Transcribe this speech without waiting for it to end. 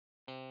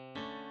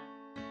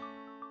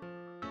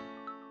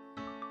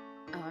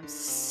I'm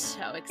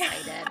so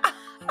excited.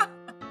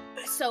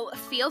 So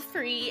feel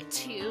free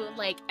to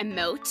like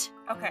emote.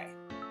 Okay.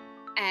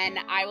 And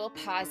I will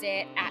pause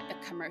it at the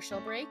commercial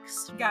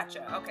breaks.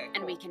 Gotcha. Okay. Cool.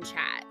 And we can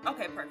chat.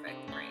 Okay, perfect.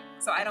 Great.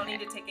 So I don't need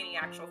to take any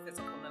actual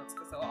physical notes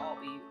because they'll all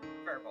be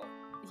verbal.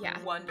 Yeah.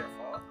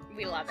 Wonderful.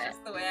 We love it.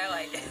 Just the way I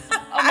like it.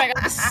 Oh my god,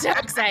 I'm so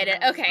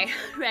excited. Okay,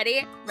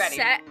 ready? Ready.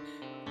 Set,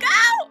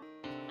 go!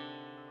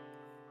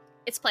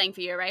 It's playing for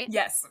you, right?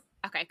 Yes.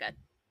 Okay, good.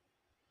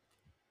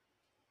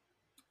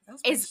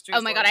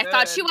 Oh my god, I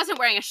thought she wasn't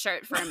wearing a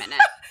shirt for a minute.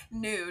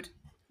 Nude.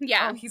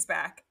 Yeah. Oh, he's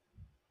back.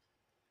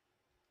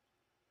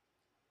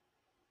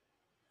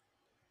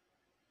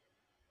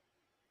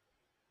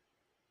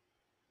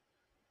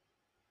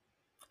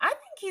 I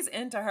think he's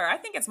into her. I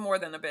think it's more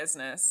than a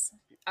business.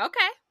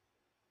 Okay.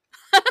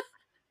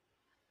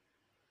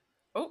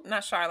 Oh,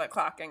 not Charlotte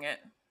clocking it.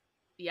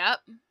 Yep.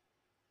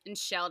 And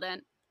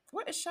Sheldon.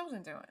 What is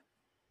Sheldon doing?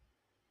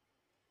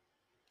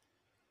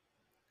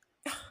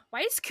 Why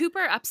is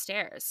Cooper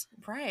upstairs?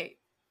 Right.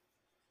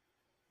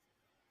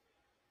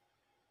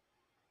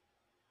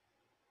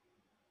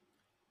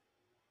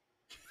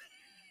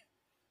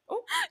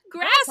 Oh,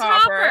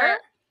 Grasshopper.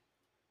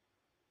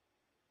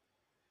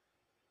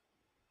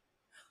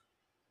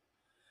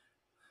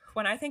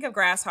 When I think of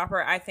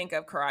Grasshopper, I think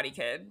of Karate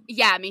Kid.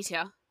 Yeah, me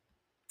too.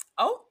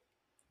 Oh,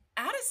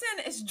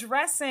 Addison is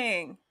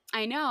dressing.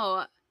 I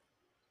know.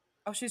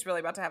 Oh, she's really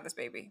about to have this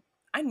baby.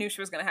 I knew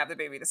she was going to have the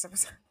baby this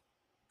episode.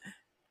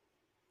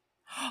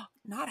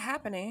 Not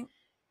happening.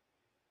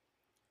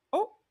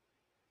 Oh.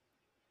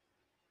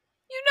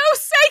 You know,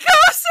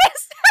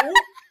 psychosis.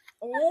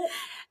 Oh.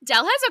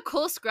 Del has a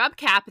cool scrub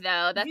cap,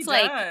 though. That's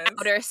like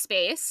outer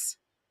space.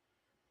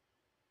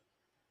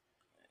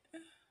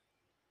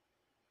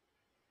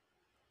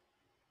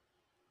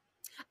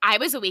 I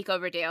was a week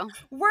overdue.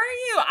 Were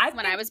you?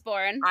 When I was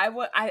born.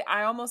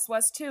 I almost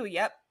was too.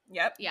 Yep.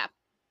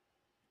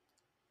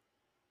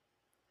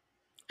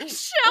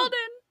 Sheldon.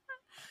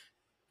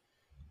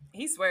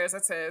 He swears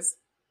that's his.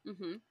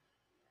 Mm-hmm.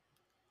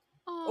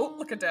 Oh,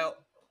 look at Del.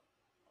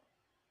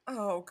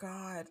 Oh,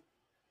 God.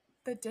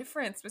 The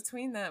difference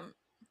between them.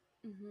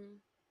 Mm-hmm.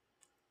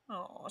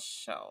 Oh,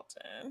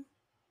 Sheldon.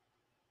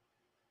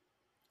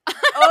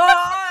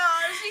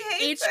 Oh, she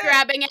hates it. Each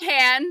grabbing a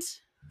hand.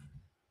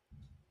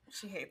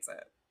 She hates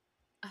it.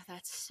 Oh,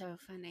 that's so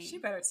funny. She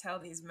better tell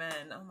these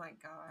men. Oh, my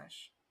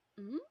gosh.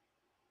 Mm-hmm.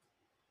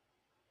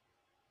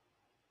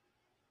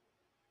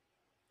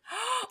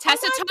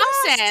 Tessa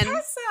Thompson.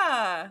 Gosh,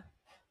 Tessa.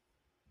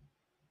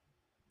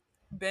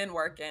 Been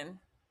working.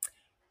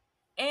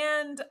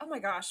 And, oh my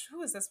gosh,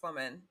 who is this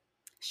woman?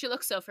 She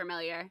looks so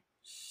familiar.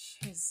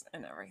 She's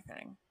in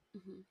everything.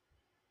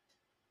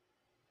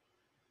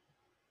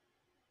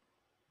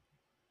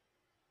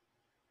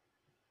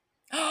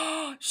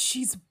 Oh,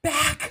 she's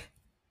back.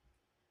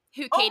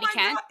 Who, Katie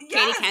Kent?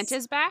 Yes. Katie Kent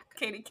is back?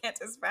 Katie Kent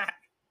is back.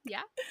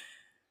 Yeah.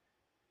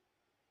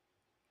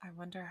 I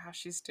wonder how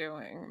she's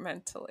doing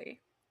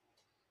mentally.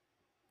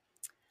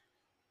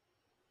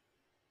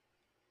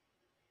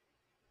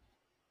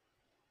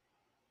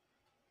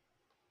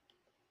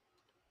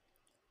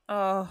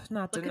 Oh,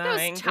 not Look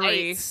denying at those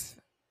grief. tights.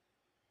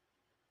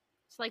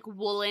 It's like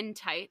woolen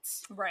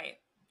tights. Right.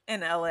 In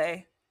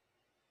LA.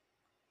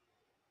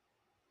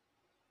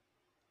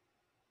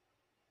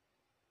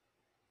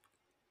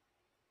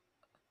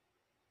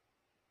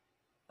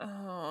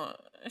 Oh,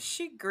 is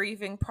she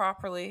grieving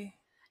properly?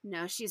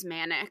 No, she's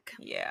manic.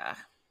 Yeah.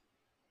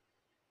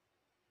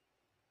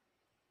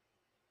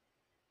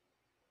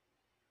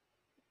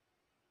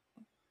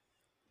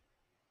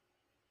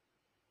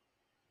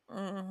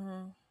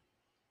 Mm-hmm.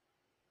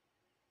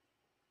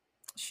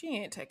 She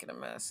ain't taking a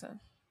medicine.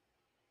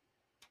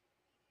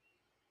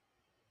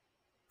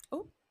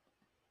 Oh.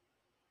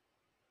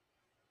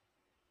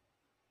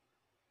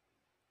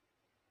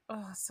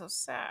 Oh, so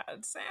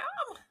sad, Sam.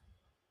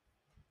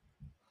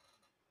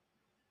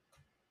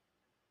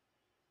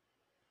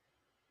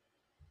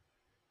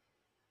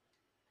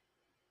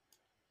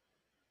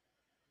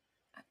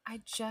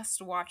 I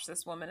just watched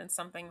this woman in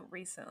something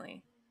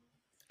recently.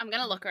 I'm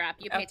going to look her up.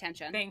 You pay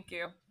attention. Thank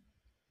you.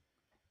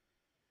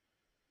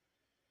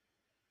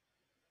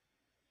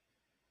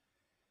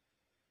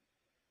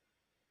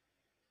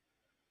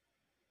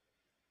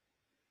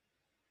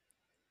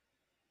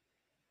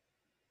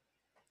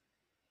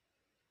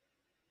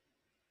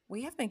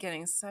 We have been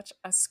getting such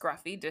a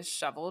scruffy,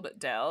 disheveled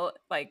Del.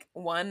 Like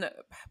one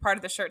part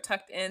of the shirt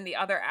tucked in, the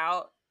other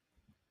out.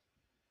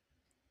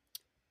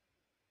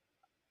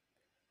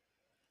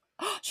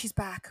 Oh, she's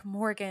back.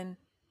 Morgan.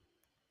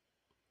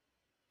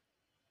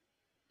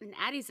 And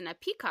Addie's in a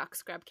peacock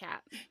scrub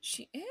cap.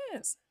 She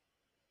is.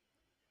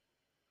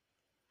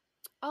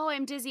 Oh,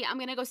 I'm dizzy. I'm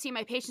going to go see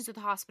my patients at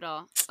the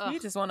hospital. Ugh. You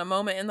just want a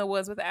moment in the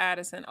woods with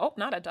Addison. Oh,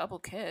 not a double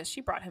kiss. She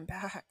brought him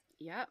back.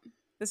 Yep.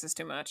 This is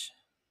too much.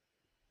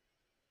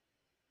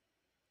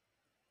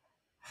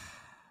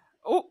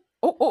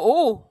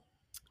 Oh.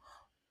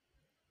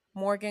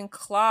 Morgan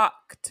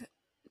clocked.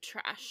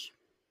 Trash.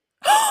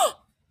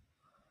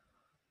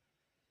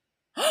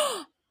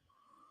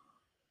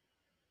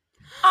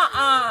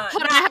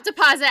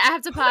 to pause it. I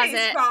have to pause Please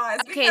it. pause,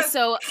 Okay, because-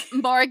 so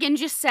Morgan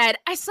just said,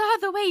 I saw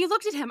the way you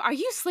looked at him. Are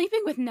you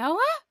sleeping with Noah?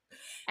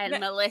 And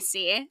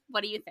Melissa,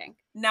 what do you think?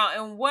 Now,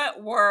 in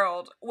what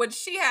world would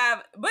she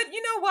have? But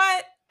you know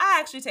what? I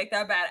actually take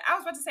that back. I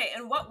was about to say,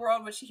 in what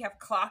world would she have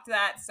clocked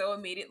that so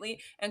immediately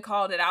and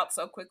called it out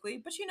so quickly?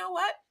 But you know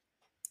what?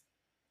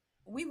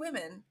 We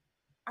women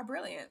are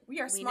brilliant. We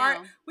are smart.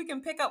 know. We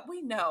can pick up.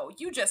 We know.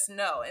 You just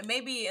know. And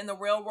maybe in the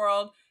real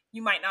world,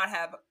 you might not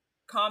have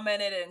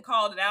commented and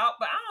called it out.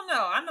 But I don't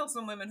know. I know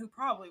some women who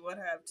probably would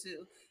have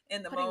too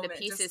in the Putting moment. the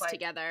pieces just like,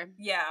 together.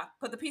 Yeah,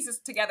 put the pieces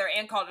together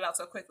and called it out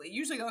so quickly.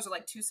 Usually those are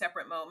like two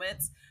separate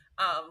moments.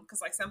 Because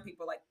like some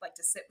people like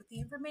to sit with the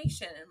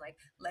information and like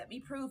let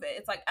me prove it.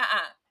 It's like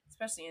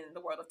especially in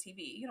the world of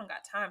TV, you don't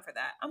got time for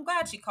that. I'm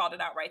glad she called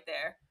it out right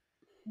there.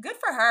 Good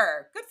for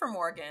her. Good for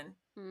Morgan.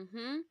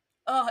 Mm-hmm.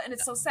 Oh, and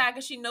it's so sad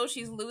because she knows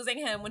she's losing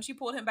him when she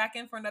pulled him back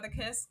in for another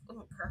kiss.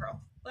 Oh,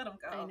 girl, let him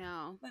go. I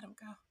know. Let him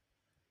go.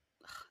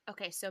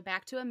 Okay, so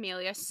back to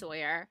Amelia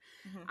Sawyer.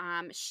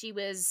 She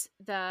was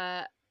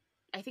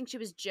I think she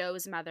was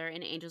Joe's mother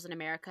in Angels in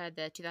America,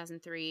 the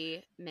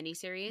 2003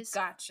 miniseries.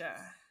 Gotcha.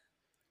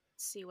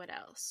 Let's see what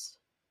else.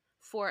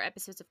 4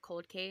 episodes of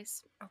Cold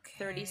Case. Okay.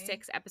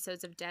 36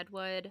 episodes of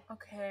Deadwood.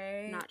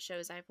 Okay. Not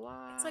shows I've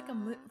watched. It's like a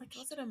movie. Like,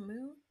 was it a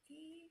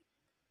movie?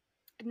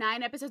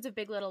 9 episodes of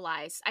Big Little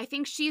Lies. I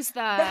think she's She's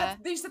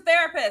the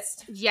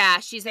therapist. Yeah,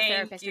 she's the Thank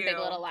therapist in Big you.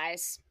 Little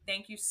Lies.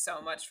 Thank you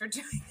so much for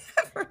doing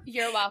that for me.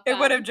 You're welcome. It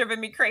would have driven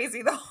me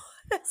crazy though.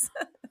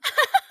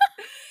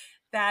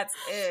 That's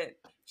it.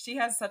 She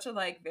has such a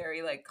like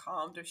very like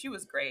calm. She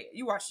was great.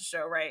 You watched the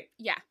show, right?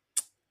 Yeah.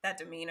 That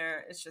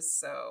demeanor is just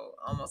so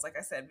almost like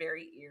I said,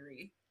 very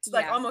eerie. It's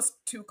like almost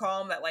too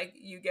calm that like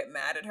you get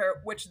mad at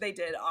her, which they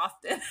did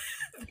often.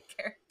 The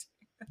character.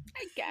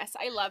 I guess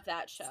I love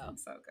that show.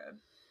 Sounds so good.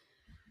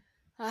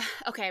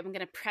 Okay, I'm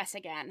gonna press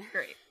again.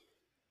 Great.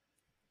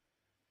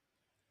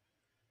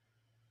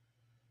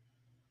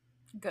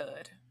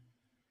 Good.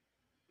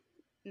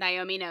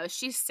 Naomi knows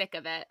she's sick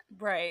of it.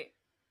 Right.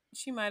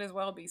 She might as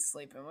well be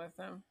sleeping with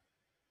him.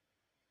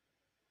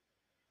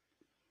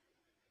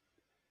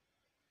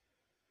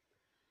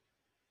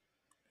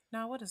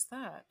 Now, what is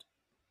that?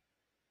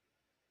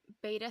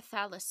 Beta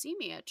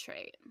thalassemia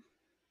trait.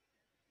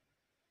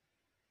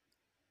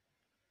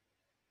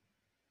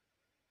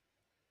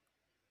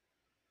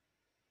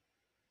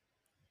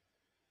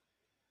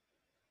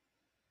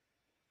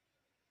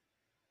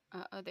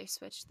 Uh-oh, they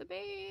switched the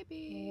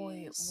babies.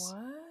 Wait,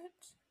 what?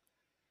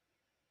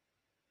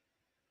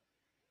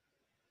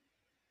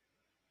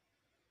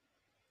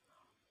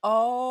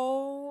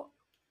 Oh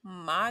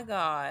my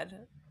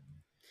God.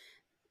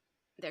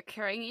 They're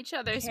carrying each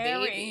other's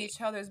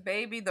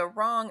baby, the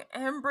wrong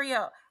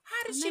embryo.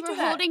 How did she do that? They were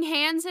that? holding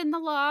hands in the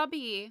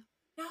lobby.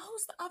 Now,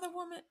 who's the other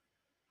woman?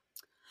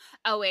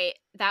 Oh, wait.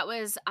 That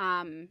was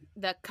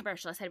the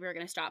commercial. I said we were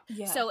going to stop.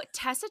 Yeah. So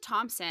Tessa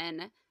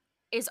Thompson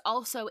is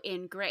also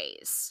in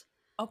Grey's.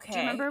 Okay. Do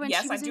you remember when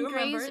yes, she was I do in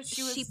remember. Grey's?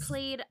 She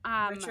played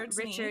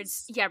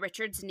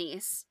Richard's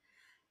niece.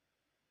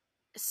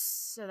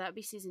 So that would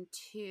be season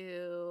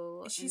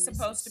 2. Is she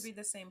supposed to be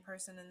the same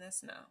person in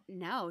this? No.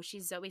 No,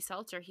 she's Zoe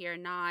Seltzer here,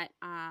 not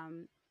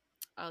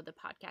the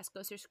podcast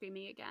goes through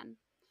screaming again.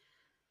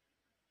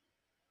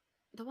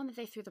 The one that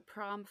they threw the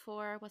prom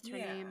for, what's her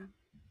name?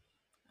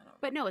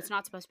 But no, it's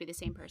not supposed to be the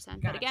same person.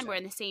 Gotcha. But again, we're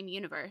in the same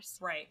universe.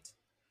 Right.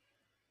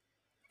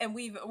 And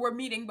we're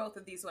meeting both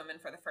of these women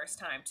for the first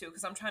time too,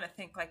 because I'm trying to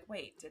think like,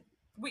 wait, did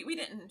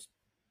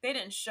they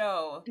didn't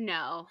show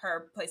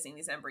her placing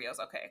these embryos.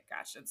 Okay,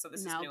 gotcha. So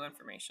this is new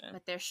information.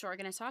 But they're sure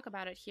going to talk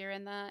about it here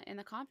in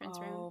the conference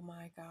room. Oh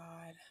my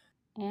God.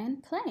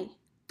 And play.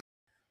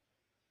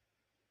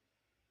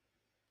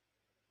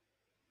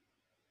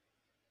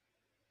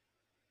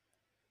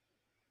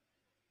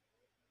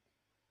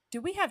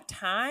 Do we have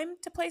time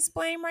to place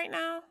blame right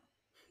now?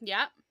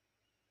 Yep.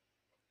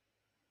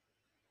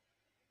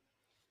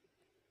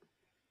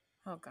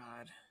 Oh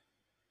God.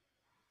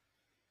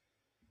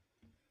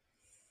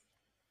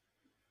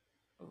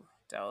 Ooh,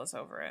 Del is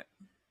over it.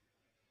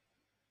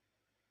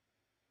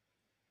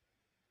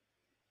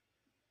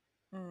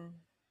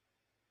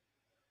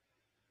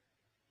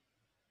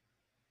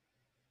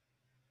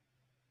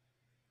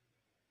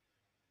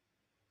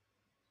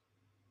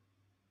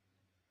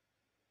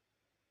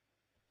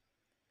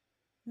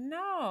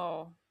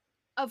 No.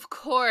 Of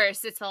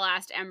course, it's the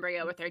last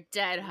embryo with her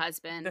dead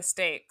husband. The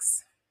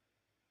stakes.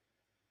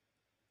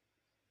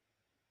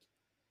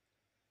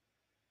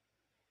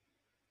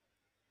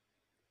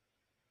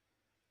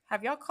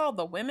 Have y'all called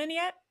the women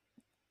yet?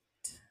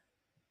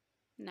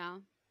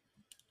 No.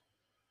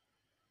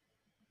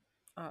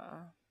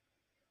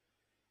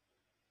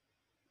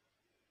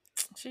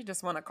 She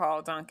just want to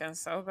call Duncan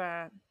so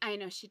bad. I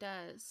know she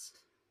does.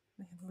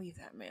 Leave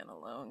that man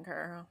alone,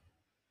 girl.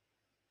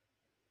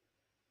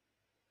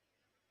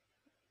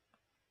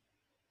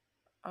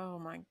 Oh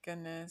my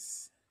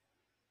goodness.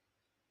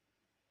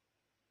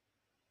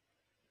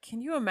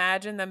 Can you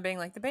imagine them being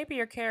like, the baby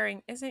you're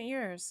carrying isn't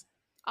yours?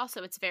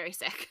 Also, it's very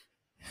sick.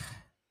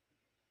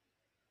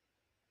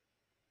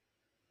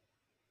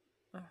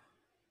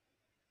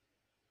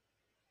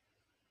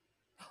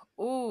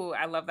 Ooh,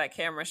 I love that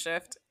camera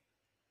shift.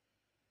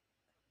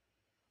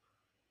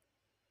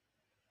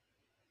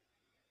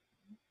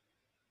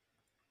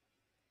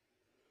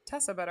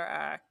 Tessa better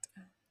act.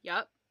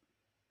 Yep.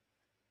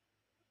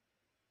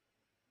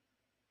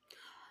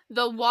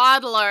 The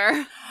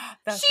Waddler.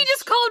 She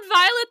just called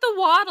Violet the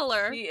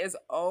Waddler. She is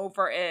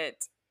over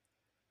it.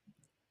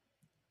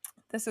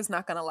 This is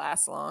not going to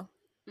last long.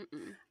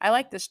 Mm-mm. I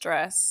like this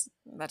dress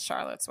that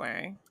Charlotte's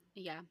wearing.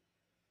 Yeah.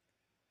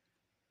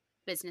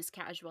 Business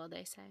casual,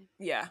 they say.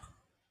 Yeah.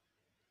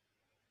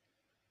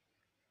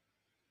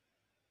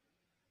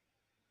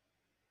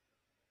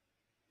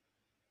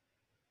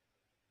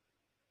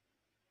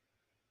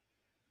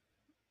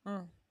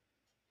 Mm.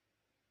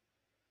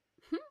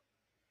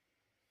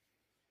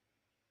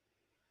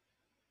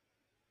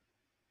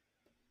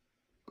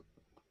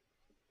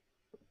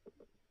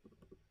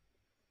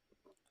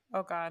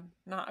 Oh, God.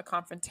 Not a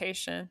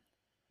confrontation.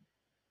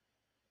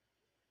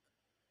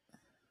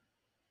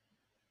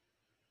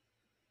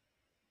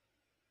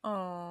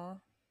 Oh.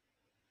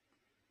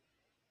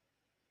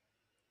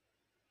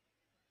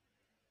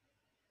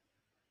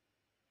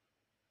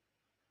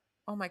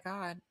 Oh, my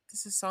God.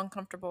 This is so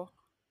uncomfortable.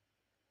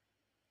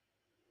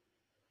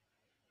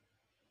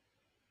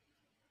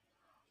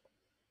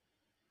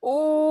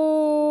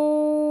 Oh.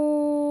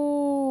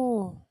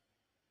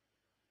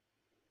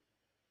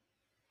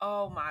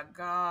 Oh, my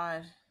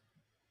God.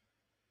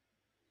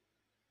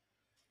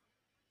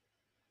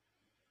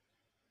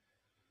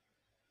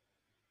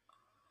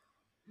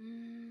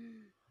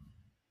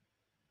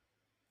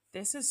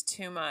 This is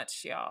too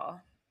much,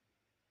 y'all.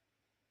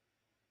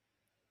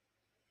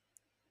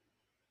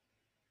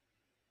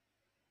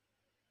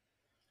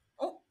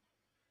 Oh.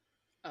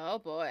 Oh,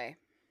 boy.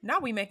 Now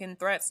we making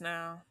threats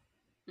now.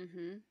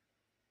 Mm-hmm.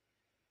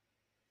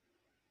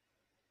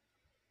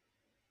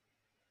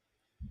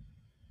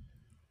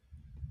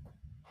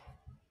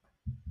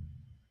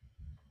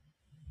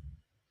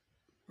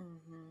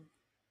 Mm-hmm.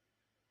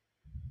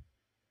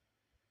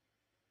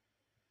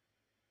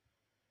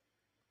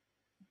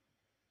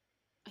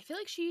 I feel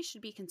like she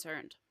should be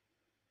concerned.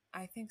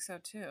 I think so,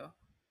 too.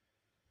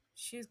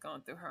 She's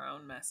going through her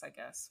own mess, I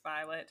guess.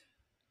 Violet.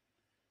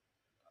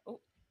 Oh.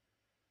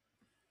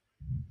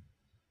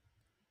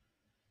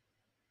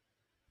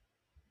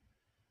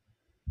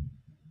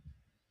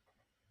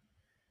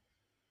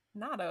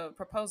 Not a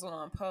proposal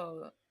on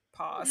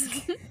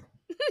pause.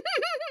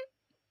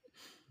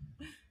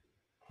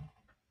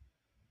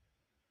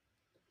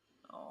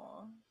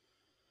 Aw.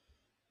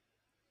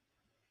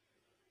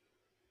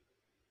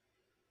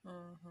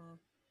 Mm-hmm.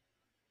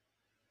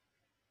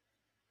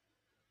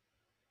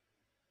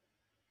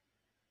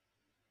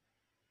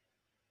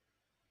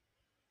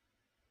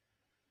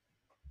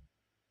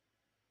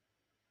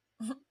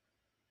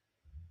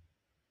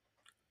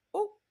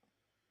 Oh.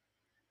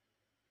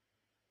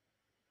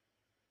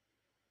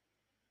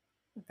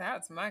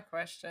 That's my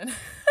question.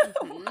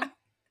 Mm-hmm.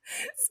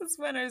 Since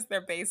when has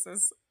their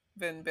basis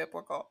been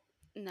biblical?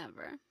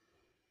 Never.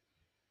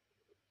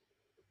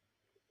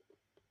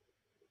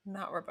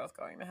 Not we're both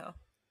going to hell.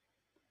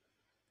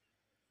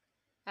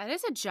 That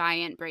is a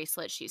giant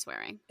bracelet she's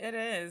wearing. It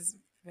is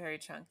very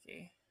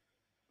chunky.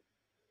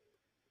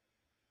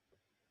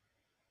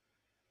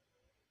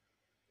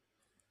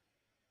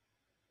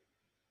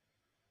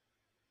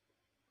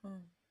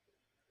 Mm.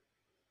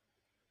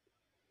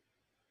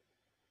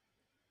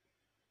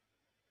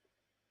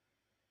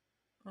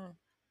 Mm.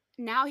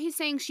 Now he's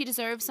saying she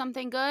deserves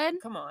something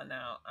good? Come on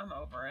now. I'm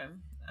over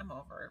him. I'm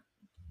over it.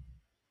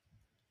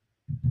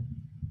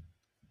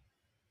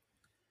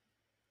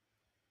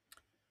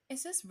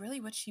 Is this really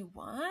what she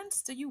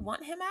wants? Do you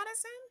want him,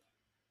 Addison?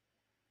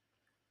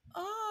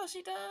 Oh,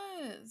 she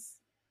does.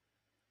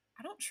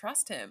 I don't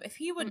trust him. If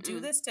he would do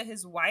this to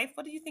his wife,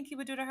 what do you think he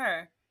would do to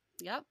her?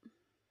 Yep.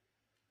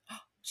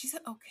 She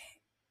said,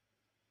 okay.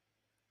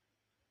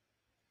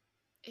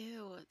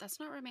 Ew, that's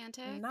not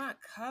romantic. Not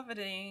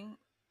coveting.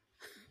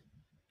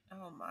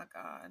 Oh my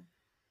God.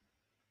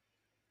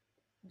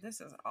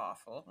 This is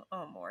awful.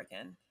 Oh,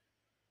 Morgan.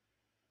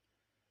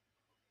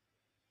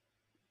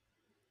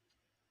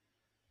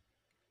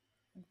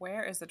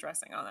 Where is the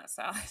dressing on that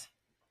salad?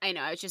 I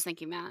know, I was just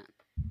thinking that.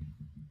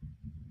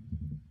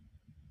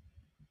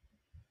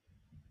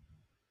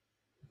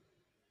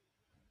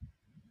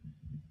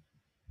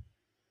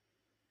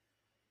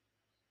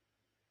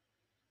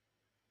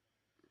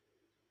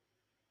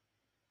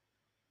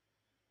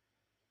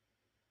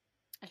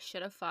 I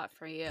should have fought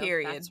for you.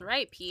 Period. That's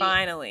right, Pete.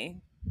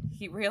 Finally,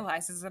 he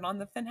realizes it on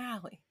the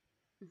finale.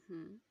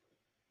 Mm-hmm.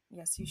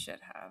 Yes, you should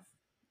have.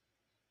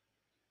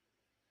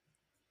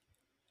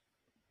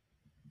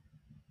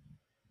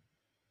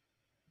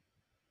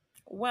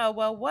 Well,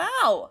 well,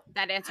 well.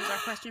 That answers our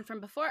question from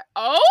before.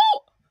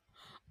 Oh!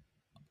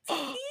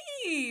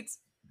 Pete!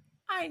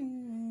 I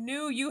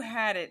knew you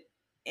had it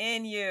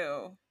in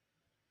you.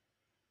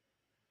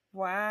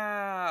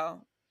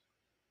 Wow.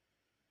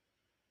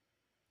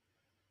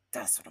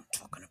 That's what I'm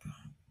talking about.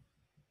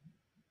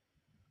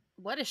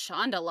 What a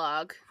Shonda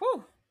log.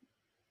 Whew.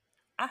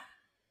 Ah.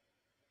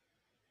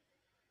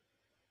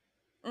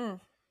 Mm.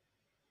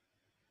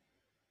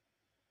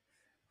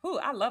 Ooh,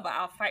 I love a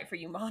 "I'll fight for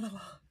you"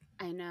 monologue.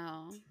 I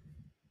know.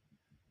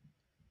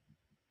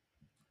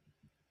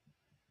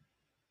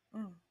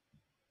 Mm.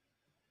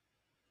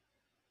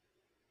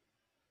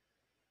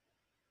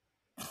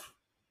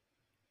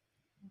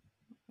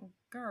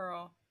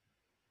 Girl.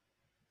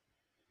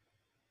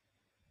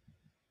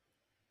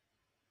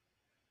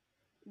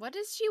 What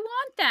does she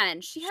want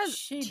then? She has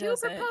She 2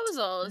 doesn't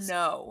proposals.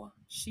 know.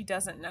 She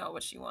doesn't know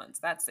what she wants.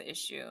 That's the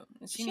issue.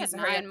 And she She needs had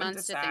to hurry 9 up and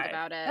months to think decide.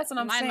 about it. That's what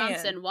I'm 9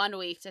 months saying. and 1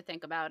 week to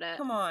think about it.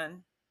 Come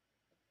on.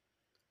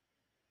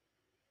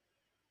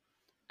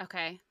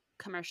 Okay,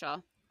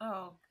 commercial.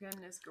 Oh,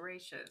 goodness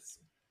gracious.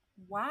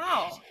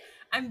 Wow.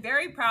 I'm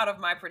very proud of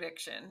my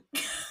prediction.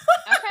 Okay.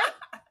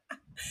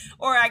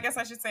 Or I guess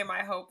I should say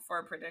my hope for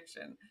a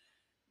prediction.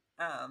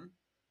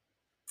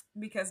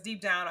 Because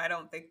deep down, I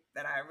don't think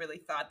that I really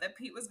thought that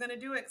Pete was going to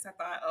do it, because I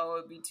thought, oh,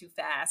 it would be too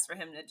fast for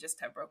him to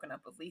just have broken up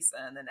with Lisa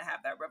and then to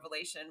have that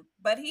revelation.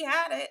 But he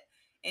had it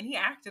and he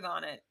acted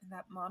on it. And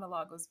that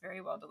monologue was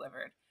very well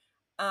delivered.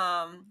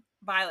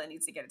 Violet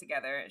needs to get it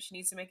together. She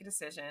needs to make a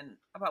decision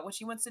about what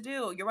she wants to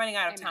do. You're running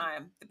out of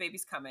time. The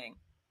baby's coming.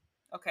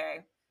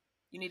 Okay.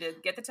 You need to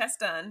get the test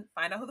done,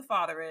 find out who the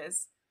father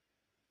is,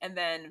 and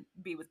then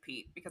be with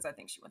Pete, because I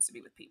think she wants to be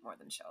with Pete more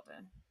than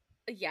Sheldon.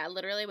 Yeah,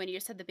 literally, when you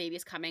said the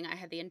baby's coming, I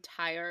had the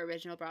entire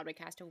original Broadway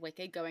cast of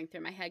Wicked going through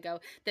my head. Go,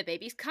 the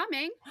baby's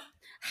coming.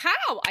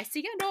 How? I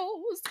see a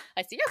nose.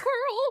 I see a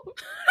curl.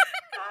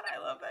 God, I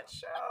love that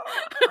show.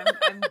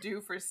 I'm due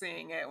for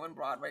seeing it when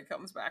Broadway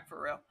comes back,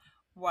 for real.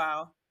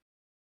 Wow.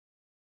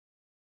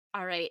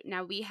 All right,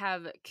 now we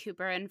have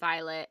Cooper and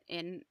Violet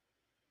in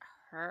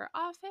her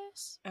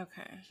office.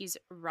 Okay. He's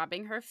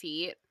rubbing her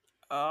feet.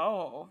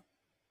 Oh.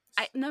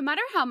 No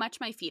matter how much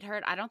my feet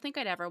hurt, I don't think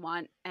I'd ever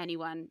want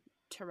anyone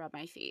to rub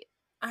my feet.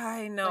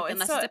 I know. Like,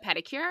 unless it's a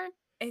pedicure.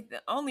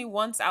 Only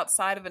once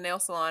outside of a nail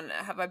salon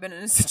have I been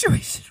in a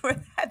situation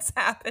where that's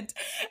happened.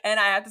 And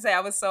I have to say I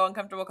was so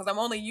uncomfortable, because I'm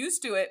only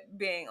used to it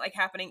being like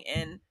happening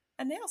in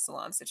a nail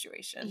salon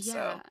situation.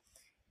 Yeah.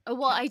 So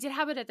Well, I did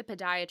have it at the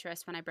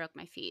podiatrist when I broke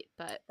my feet,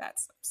 but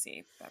that's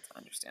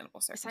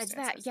understandable circumstances.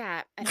 Besides that,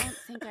 yeah, I don't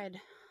think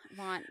I'd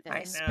want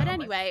this. I know, But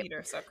anyway, my feet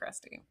are so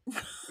crusty.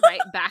 Right,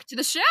 back to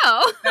the show.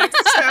 Back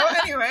to the show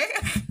anyway.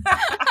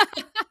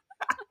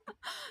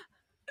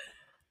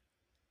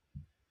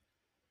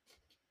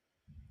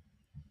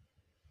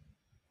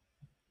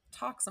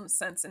 Talk some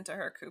sense into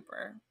her,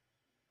 Cooper.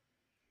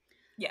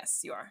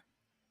 Yes, you are.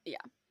 Yeah.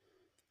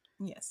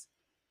 Yes.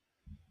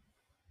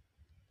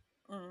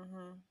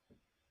 Mm-hmm.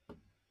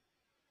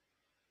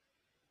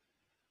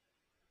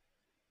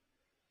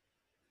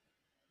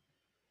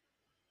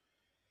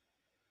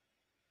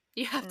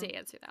 You have to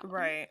answer that one.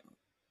 Right.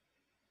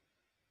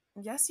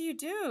 Yes, you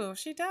do.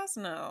 She does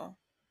know.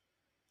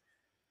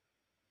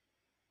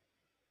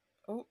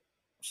 Oh,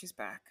 she's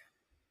back.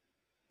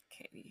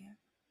 Katie.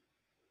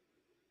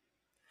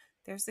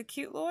 There's the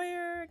cute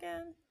lawyer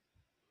again.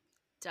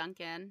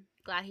 Duncan.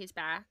 Glad he's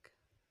back.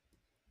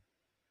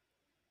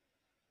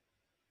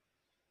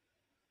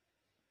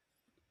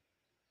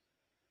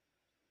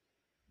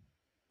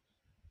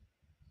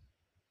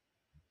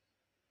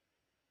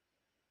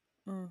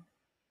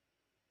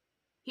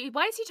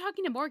 Why is he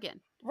talking to Morgan?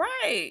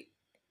 Right.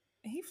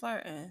 He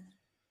flirting.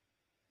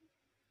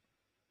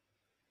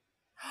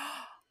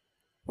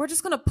 We're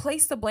just going to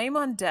place the blame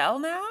on Dell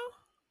now?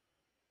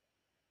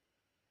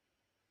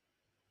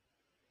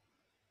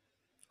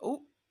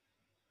 Oh.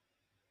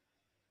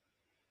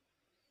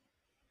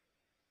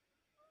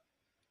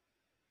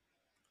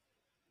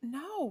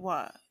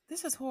 No.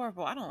 This is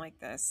horrible. I don't like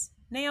this.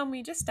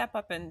 Naomi, just step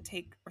up and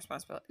take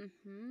responsibility.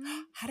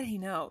 Mm-hmm. How did he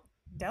know?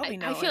 Dell be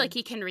knowing. I feel like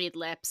he can read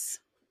lips.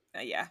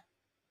 Yeah.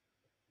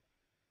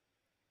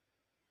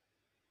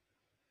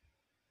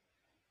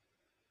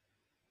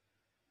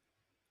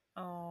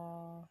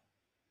 Oh.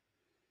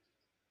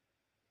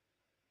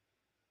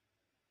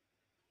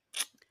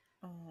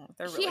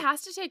 He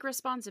has to take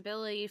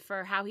responsibility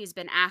for how he's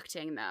been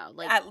acting, though.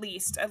 Like, at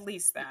least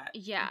that.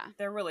 Yeah.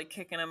 They're really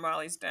kicking him while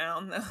he's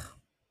down, though.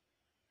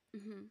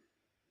 Mm-hmm.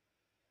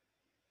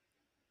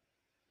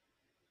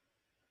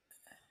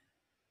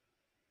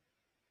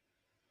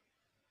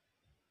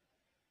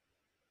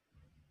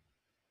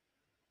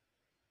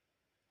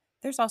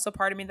 There's also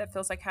part of me that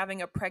feels like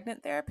having a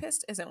pregnant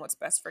therapist isn't what's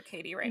best for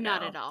Katie right now.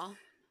 Not at all.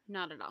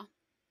 Not at all.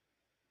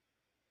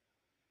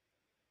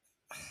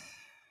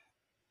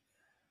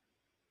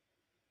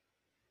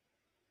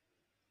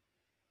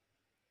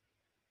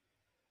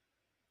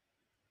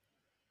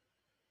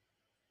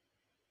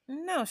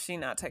 No, she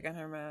not taking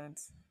her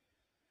meds.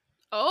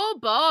 Oh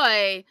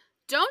boy.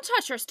 Don't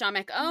touch her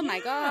stomach. Oh my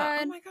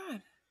god. Oh my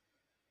god.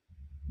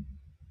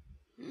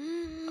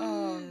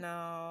 Oh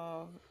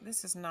no.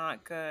 This is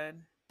not good.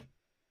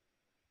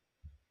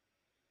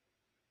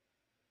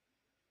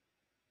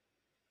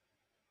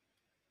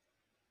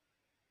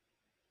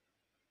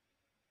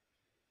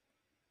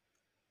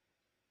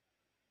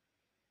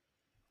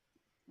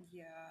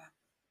 Yeah.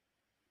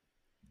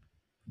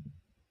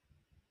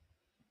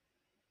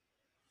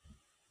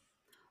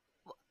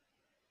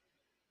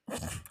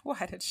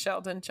 Why did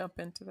Sheldon jump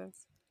into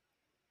this?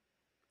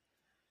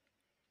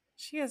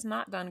 She is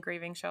not done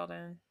grieving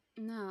Sheldon.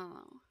 No.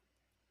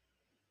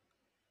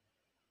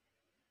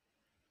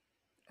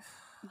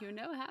 You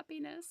know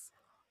happiness.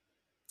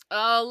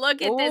 Oh,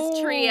 look at this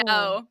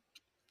trio.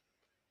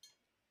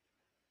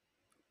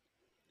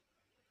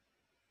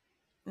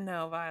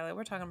 No, Violet,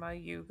 we're talking about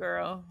you,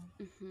 girl.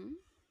 Mm-hmm.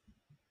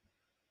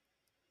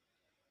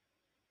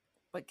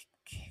 Like,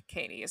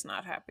 Katie is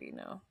not happy,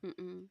 no.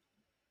 Mm-mm.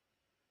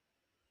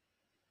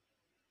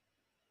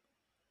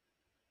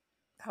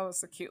 That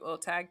was a cute little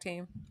tag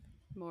team.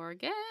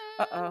 Morgan.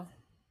 Uh-oh.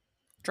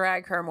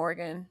 Drag her,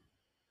 Morgan.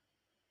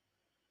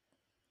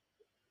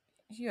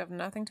 You have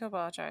nothing to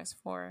apologize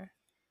for.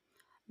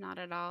 Not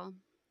at all.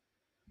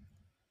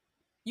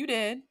 You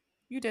did.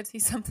 You did see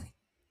something.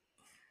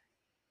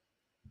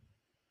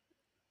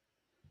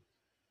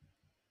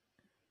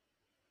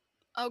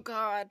 Oh,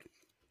 God.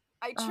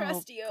 I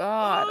trust you.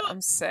 God, I'm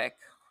sick.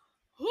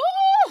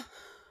 Ooh!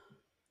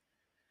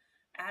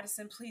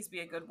 Addison, please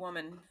be a good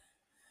woman.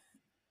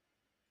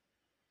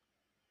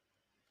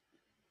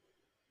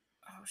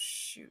 Oh,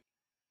 shoot.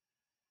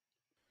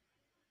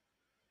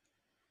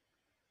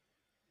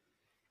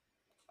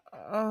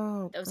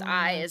 Oh, Those God.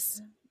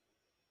 eyes.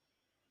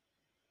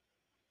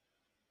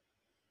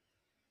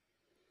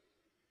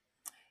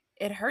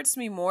 It hurts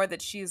me more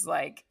that she's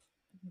like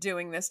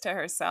doing this to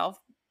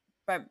herself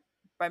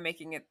by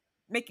making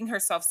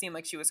herself seem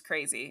like she was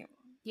crazy.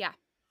 Yeah.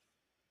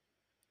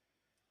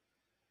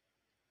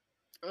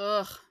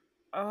 Ugh.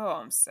 Oh,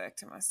 I'm sick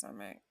to my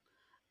stomach.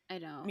 I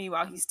know.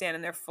 Meanwhile, he's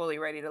standing there fully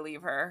ready to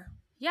leave her.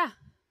 Yeah.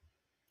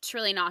 It's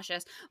really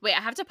nauseous. Wait,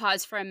 I have to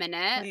pause for a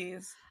minute.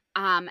 Please.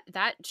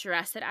 That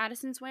dress that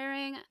Addison's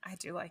wearing. I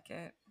do like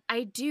it.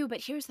 I do,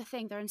 but here's the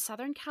thing. They're in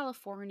Southern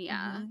California.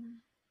 Mm-hmm.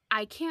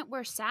 I can't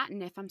wear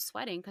satin if I'm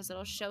sweating because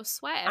it'll show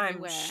sweat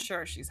everywhere. I'm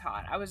sure she's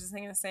hot. I was just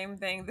thinking the same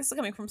thing. This is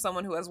coming from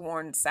someone who has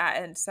worn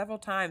satin several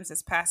times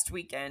this past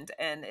weekend,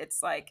 and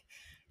it's like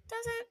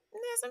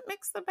doesn't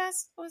mix the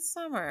best with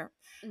summer.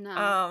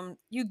 No.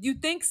 You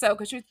think so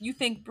because you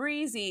think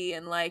breezy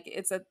and like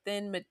it's a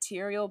thin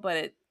material,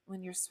 but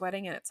when you're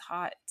sweating and it's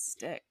hot, it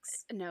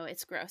sticks. No,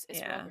 it's gross. It's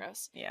real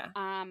gross. Yeah.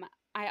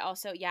 I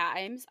also,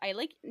 I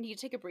like need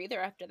to take a breather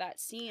after that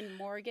scene.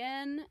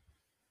 Morgan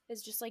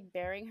is just like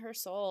bearing her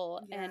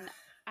soul, and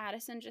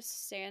Addison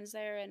just stands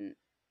there, and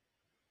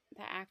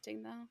the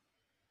acting though.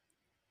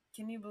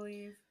 Can you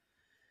believe?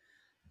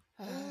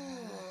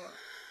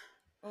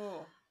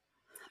 Oh.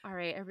 All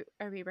right,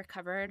 are we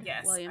recovered?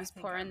 Yes. William's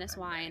pouring this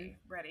wine.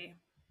 Ready.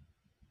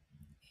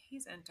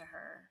 He's into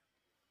her.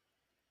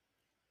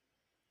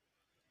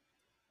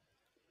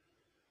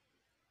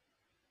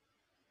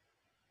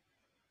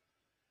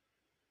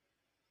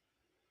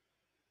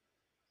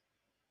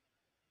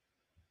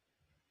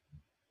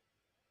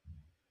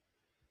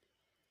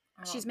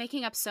 She's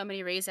making up so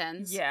many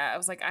reasons. Yeah, I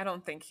was like, I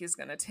don't think he's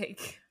gonna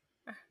take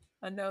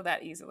a no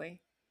that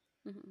easily.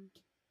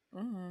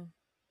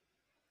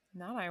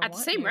 Not at the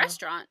same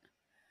restaurant.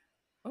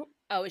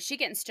 Oh, is she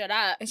getting stood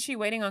up? Is she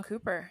waiting on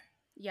Cooper?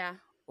 Yeah.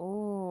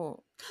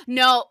 Oh.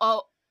 No.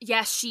 Oh,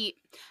 yes,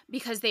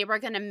 because they were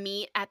gonna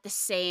meet at the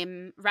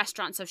same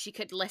restaurant so she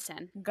could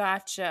listen.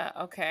 Gotcha.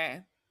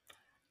 Okay.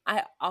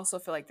 I also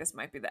feel like this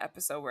might be the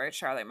episode where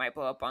Charlotte might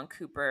blow up on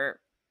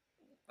Cooper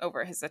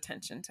over his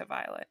attention to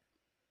Violet.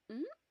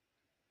 Mm-hmm.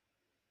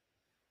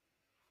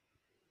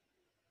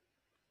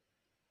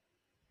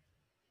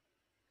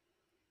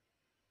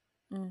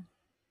 Mm.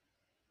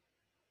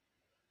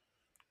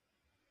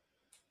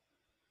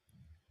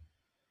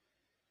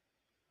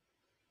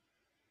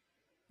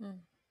 Mm.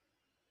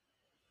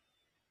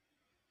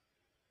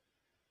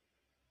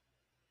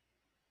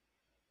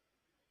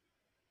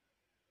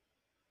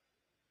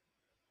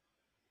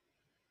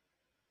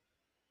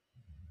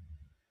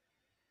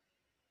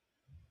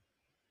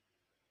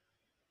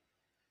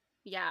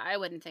 Yeah, I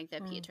wouldn't think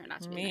that Pete turned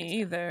out to be me nice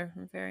either.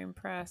 I'm very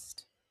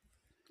impressed.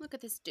 Look at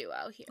this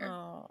duo here.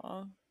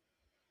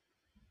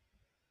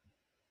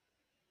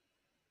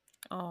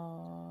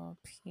 Oh,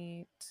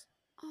 Pete.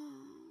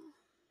 Oh.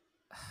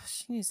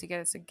 She needs to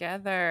get it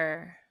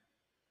together.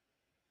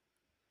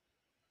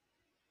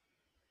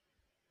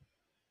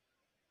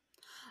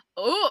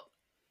 Oh.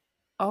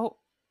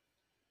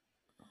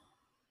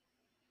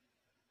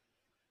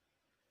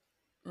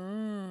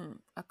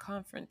 A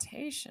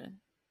confrontation.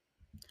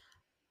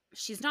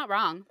 She's not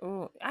wrong.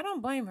 Oh, I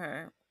don't blame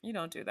her. You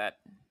don't do that.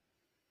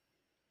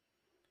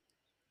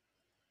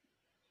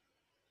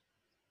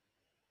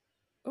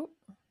 Oh.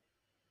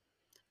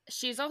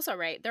 She's also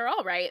right. They're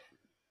all right.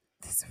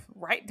 This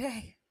right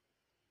day.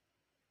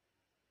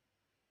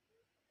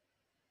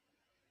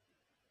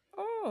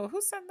 Oh,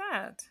 who said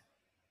that?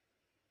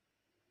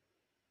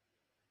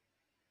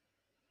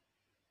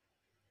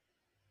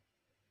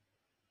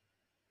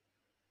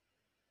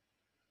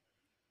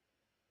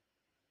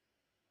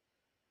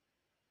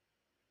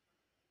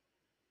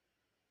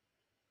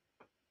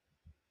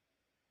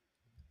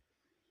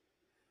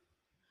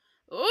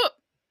 Oh.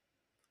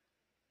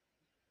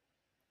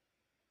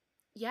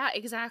 Yeah,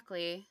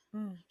 exactly.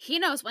 Mm. He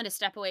knows when to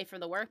step away from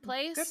the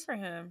workplace. Good for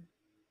him.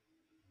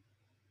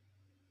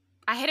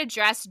 I had a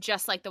dress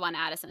just like the one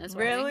Addison is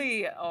wearing.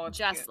 Really? Oh, it's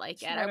Just cute. like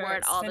She it. let I wore her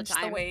it all the cinch the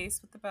time.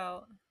 waist with the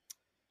belt.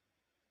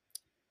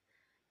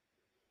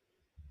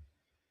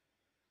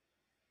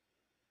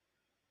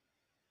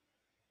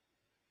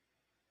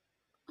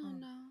 Oh, Mm.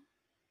 no.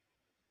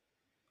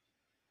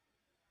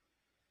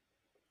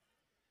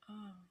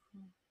 Oh.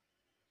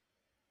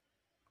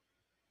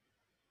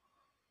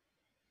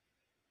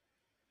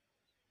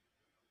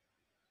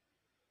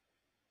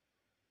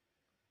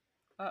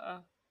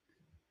 Uh-oh.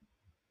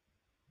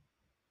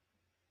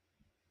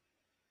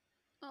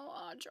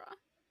 Oh, Audra.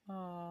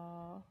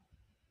 Oh.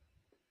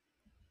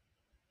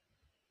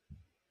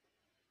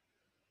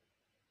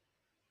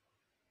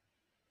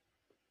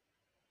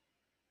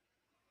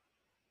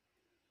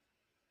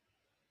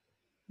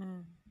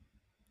 Mm.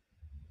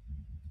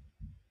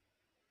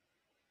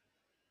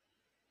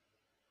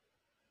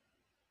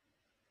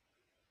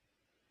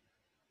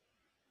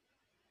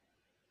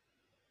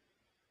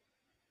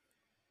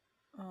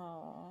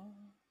 Oh.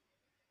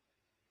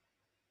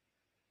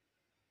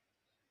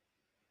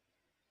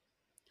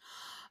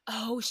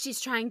 Oh,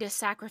 she's trying to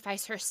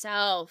sacrifice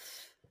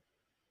herself.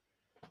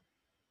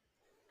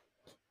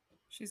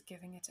 She's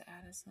giving it to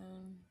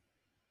Addison.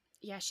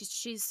 Yeah,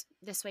 she's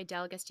this way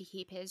Del gets to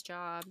keep his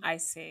job. I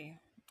see.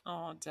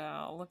 Oh,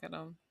 Del, look at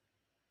him.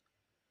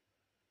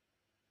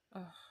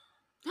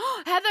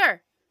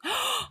 Heather!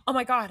 Oh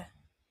my god.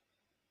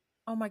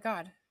 Oh my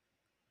god.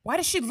 Why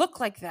does she look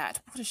like that?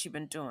 What has she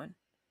been doing?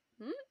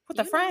 With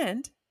a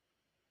friend?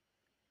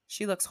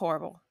 She looks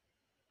horrible.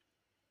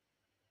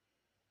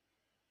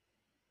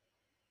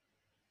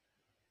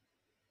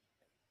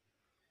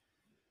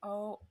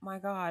 Oh my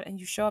god. And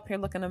you show up here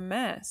looking a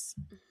mess.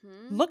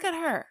 Mm-hmm. Look at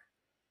her.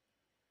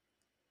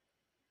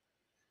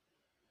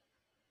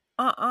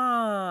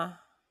 Uh-uh.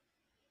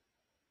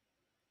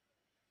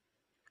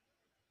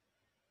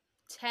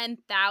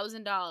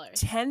 $10,000.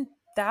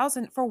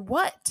 10,000 for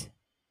what?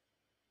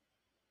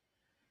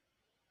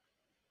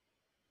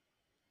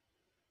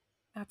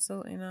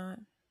 Absolutely not.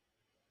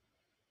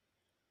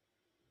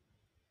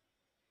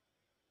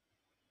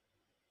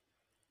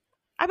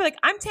 I'd be like,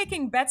 I'm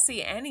taking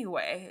Betsy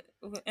anyway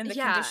in the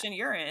condition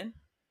you're in.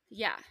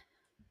 Yeah.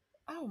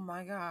 Oh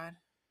my god.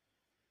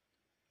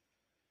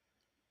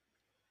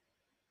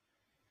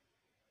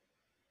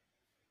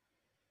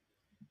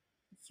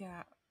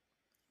 Yeah.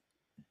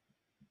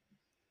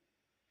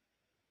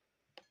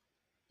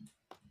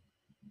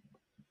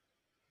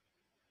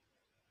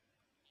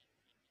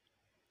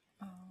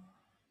 Oh.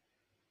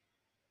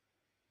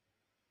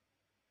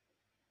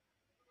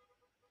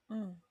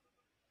 Mm.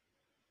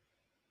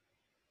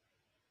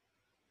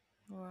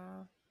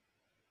 Wow.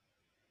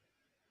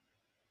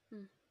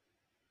 Hmm.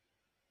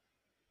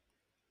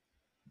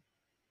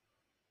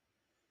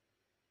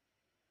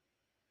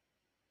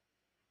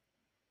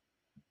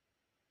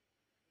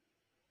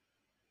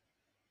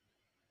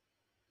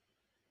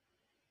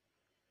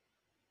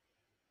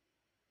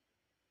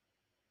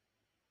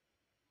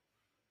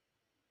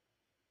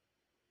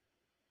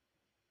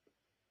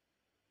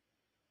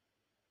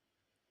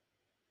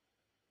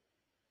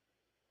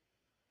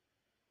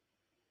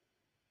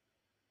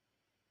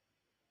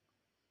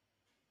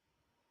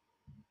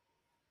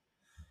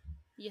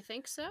 You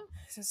think so?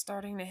 This is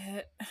starting to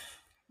hit.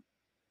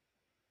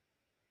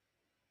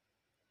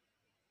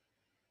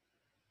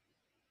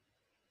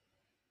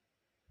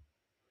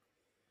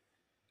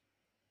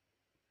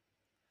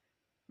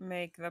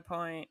 Make the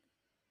point.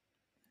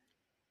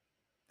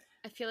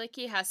 I feel like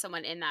he has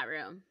someone in that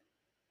room.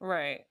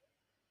 Right.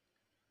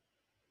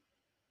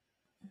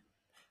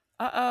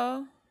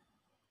 Uh-oh.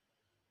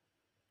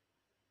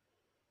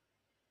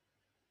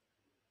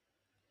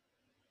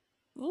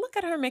 Look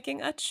at her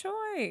making a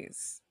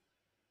choice.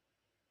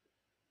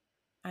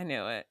 I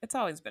knew it. It's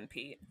always been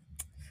Pete.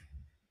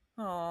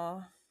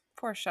 Oh,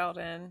 poor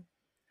Sheldon.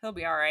 He'll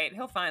be all right.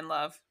 He'll find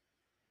love.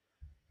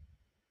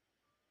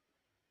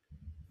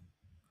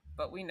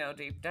 But we know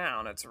deep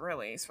down it's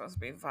really supposed to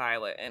be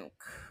Violet and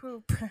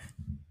Coop.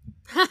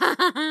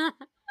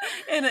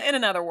 in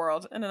another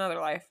world, in another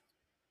life.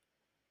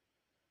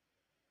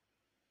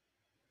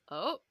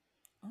 Oh.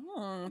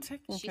 Oh,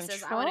 taking She control.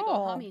 says, I want to go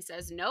home. He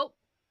says, nope.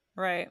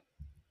 Right.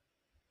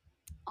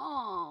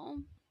 Oh.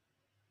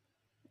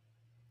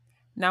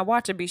 Now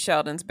watch it be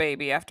Sheldon's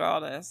baby after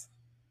all this.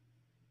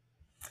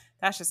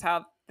 That's just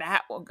how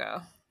that will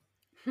go.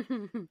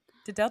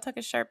 Did Del tuck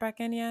his shirt back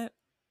in yet?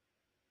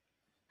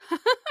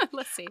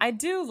 Let's see. I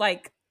do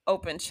like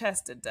open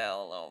chested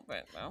Del a little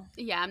bit though.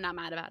 Yeah, I'm not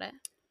mad about it.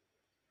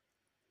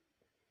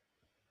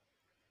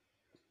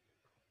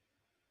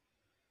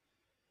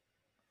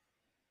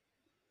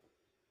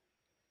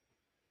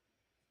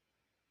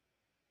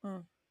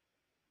 Hmm.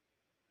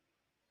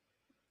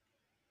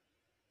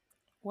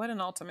 What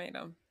an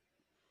ultimatum.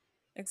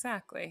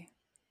 Exactly.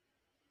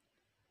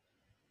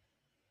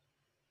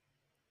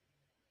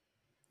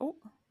 Oh.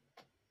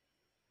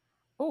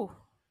 Oh.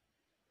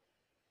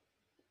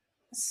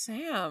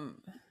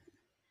 Sam.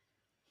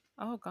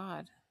 Oh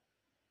God.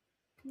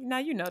 Now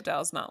you know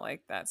Dell's not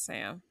like that,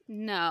 Sam.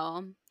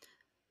 No.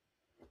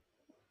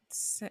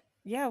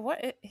 Yeah,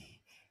 what?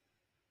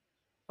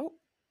 Oh.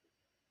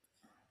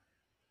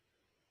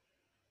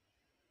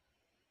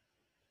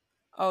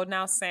 Oh,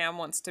 now Sam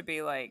wants to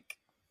be like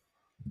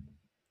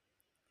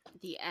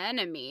the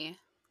enemy.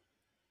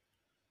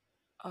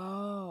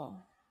 Oh.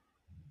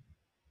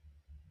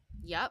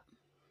 Yep.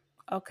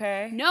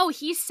 Okay. No,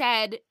 he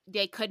said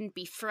they couldn't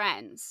be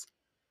friends.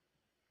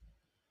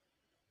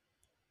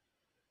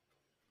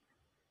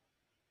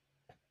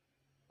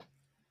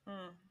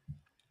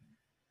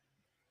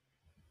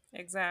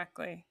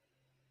 Exactly.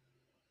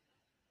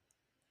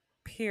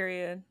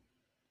 Period.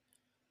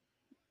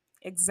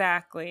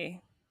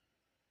 Exactly.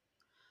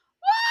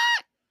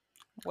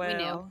 What? We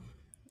knew. Well,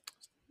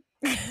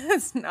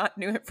 it's not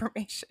new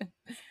information.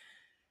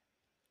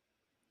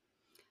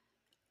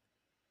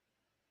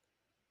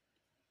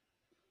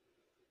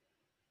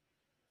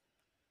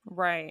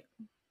 Right.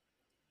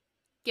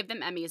 Give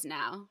them Emmys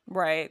now.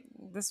 Right.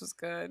 This was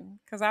good.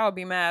 Because I would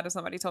be mad if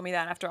somebody told me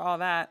that after all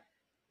that.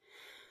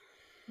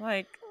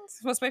 Like, it's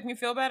supposed to make me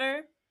feel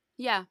better?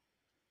 Yeah.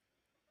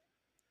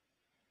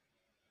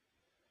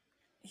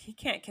 He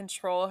can't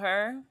control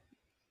her.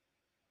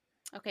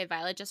 Okay,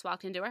 Violet just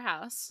walked into her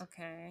house.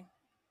 Okay.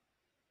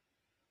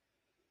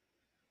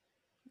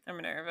 I'm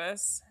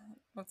nervous.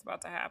 What's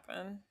about to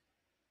happen?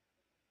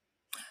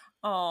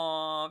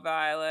 Oh,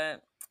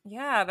 Violet.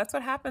 Yeah, that's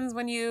what happens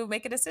when you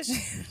make a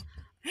decision.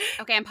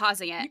 Okay, I'm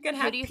pausing it. You can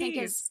have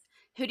peace.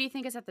 Who do you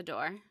think is at the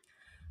door?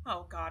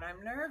 Oh God,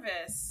 I'm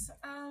nervous.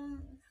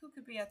 Who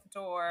could be at the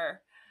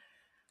door?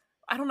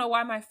 I don't know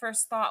why my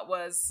first thought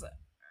was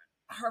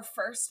her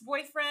first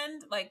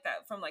boyfriend, like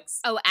that from like.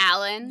 Oh,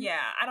 Alan. Yeah,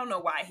 I don't know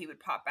why he would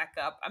pop back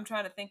up. I'm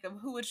trying to think of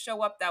who would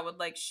show up that would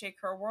like shake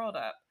her world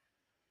up.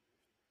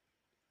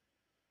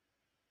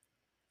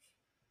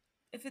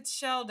 If it's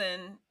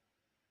Sheldon,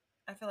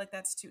 I feel like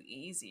that's too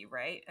easy,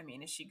 right? I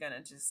mean, is she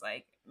gonna just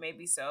like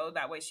maybe so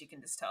that way she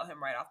can just tell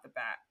him right off the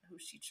bat who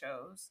she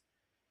chose?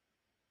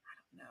 I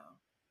don't know.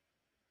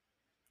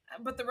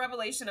 But the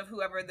revelation of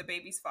whoever the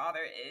baby's father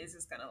is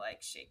gonna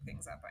like shake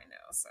things up. I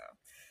know. So.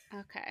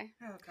 Okay.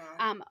 Oh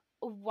God.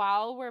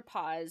 While we're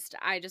paused,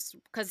 I just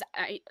because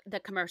the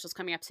commercial's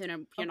coming up soon,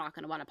 and you're not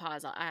going to want to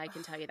pause. I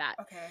can tell you that.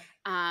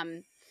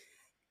 Okay.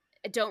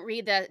 Don't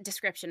read the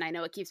description. I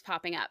know it keeps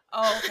popping up.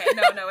 Oh, okay.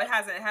 No, it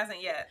hasn't. It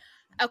hasn't yet.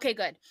 Okay,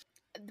 good.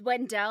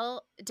 When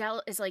Dell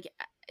is like,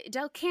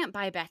 Dell can't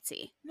buy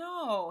Betsy.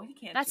 No, he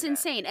can't. That's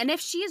insane. And if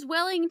she's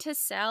willing to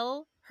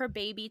sell her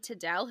baby to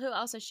Dell, who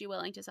else is she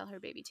willing to sell her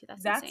baby to?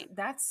 That's insane.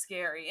 That's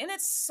scary, and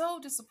it's so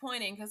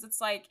disappointing because it's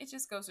like it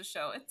just goes to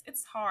show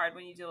it's hard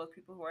when you deal with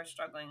people who are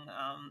struggling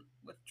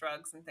with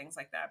drugs and things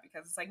like that,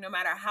 because it's like no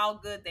matter how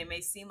good they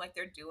may seem like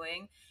they're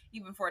doing,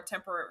 even for a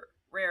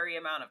temporary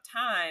amount of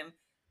time,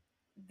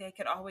 they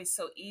could always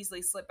so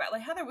easily slip back.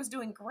 Like Heather was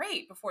doing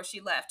great before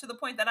she left, to the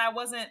point that I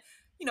wasn't,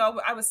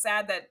 I was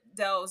sad that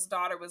Dell's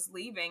daughter was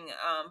leaving,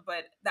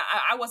 but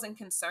I wasn't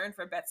concerned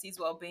for Betsy's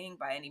well-being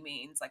by any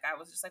means. Like I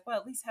was just like, well,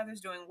 at least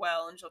Heather's doing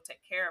well and she'll take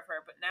care of her.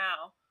 But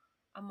now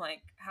I'm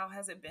like, how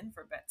has it been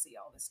for Betsy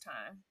all this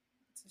time?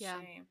 It's a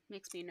shame.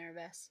 Makes me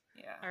nervous.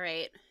 Yeah. All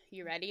right,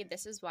 you ready?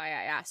 This is why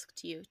I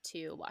asked you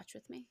to watch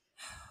with me.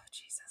 Oh,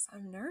 Jesus,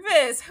 I'm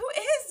nervous. Who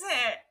is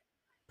it?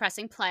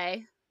 Pressing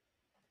play.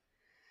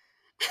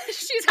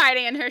 She's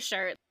hiding in her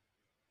shirt.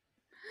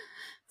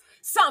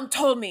 Something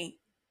told me.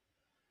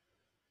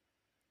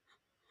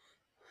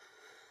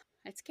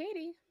 It's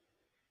Katie.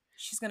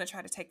 She's going to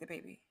try to take the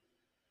baby.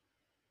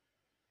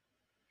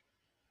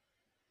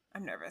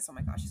 I'm nervous. Oh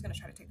my gosh, she's going to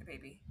try to take the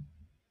baby.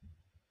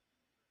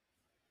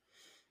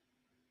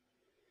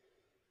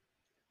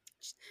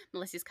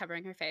 Melissa's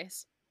covering her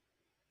face.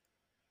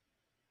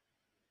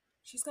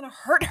 She's going to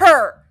hurt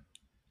her.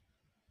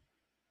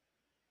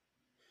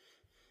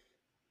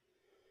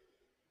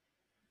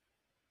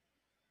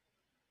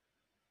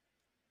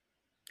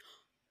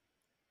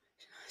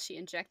 She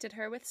injected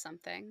her with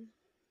something.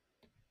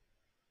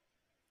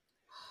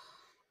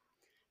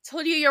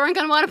 Told you weren't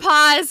going to want to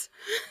pause.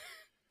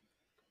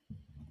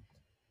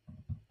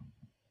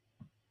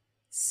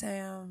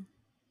 Sam.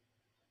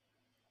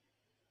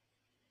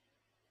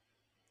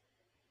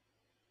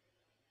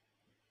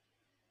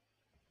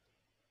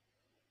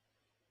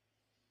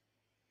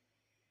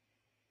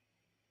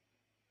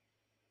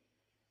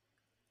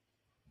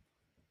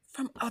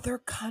 From other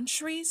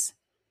countries?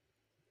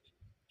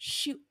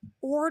 She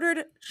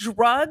ordered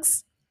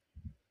drugs?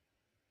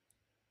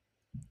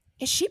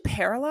 Is she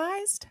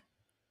paralyzed?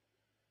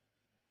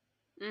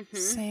 Mm-hmm.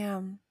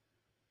 Sam.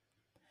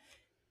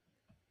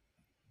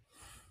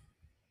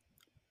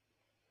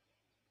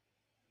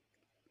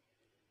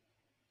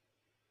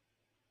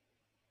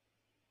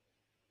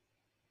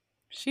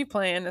 She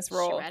playing this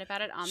role. She read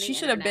about it on the internet. She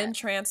should have been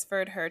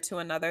transferred her to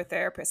another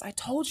therapist. I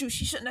told you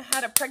she shouldn't have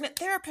had a pregnant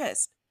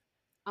therapist.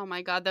 Oh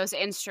my God, those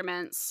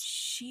instruments.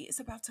 She is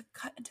about to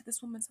cut into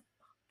this woman's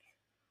pocket.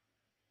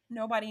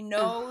 Nobody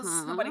knows.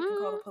 Nobody can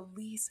call the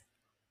police.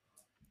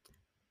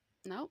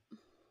 Nope.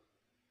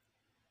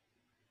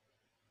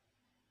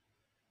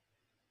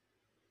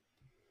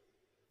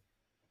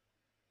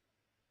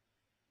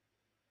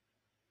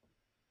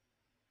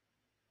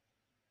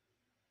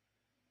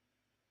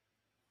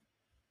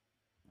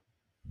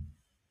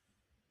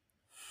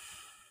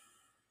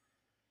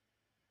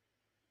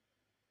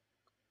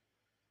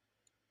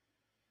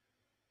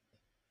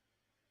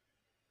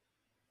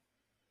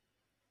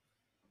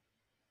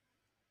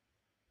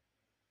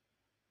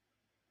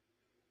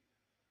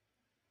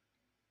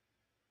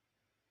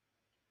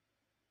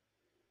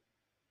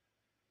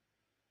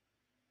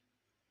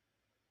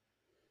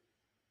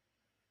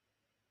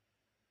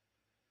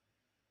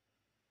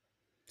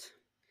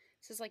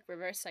 This is like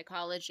reverse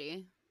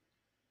psychology.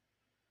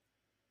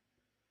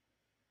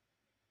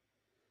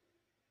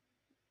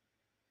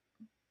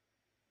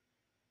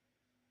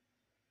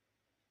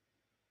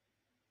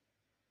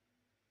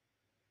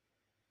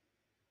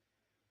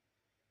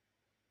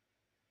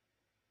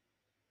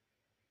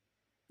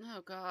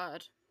 Oh,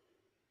 God.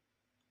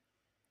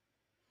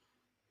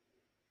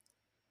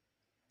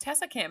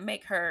 Tessa can't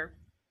make her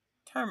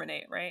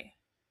terminate, right?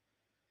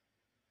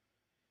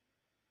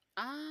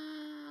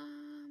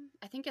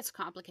 I think it's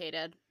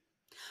complicated.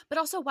 But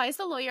also, why is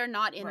the lawyer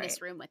not in this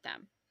Right. room with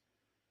them?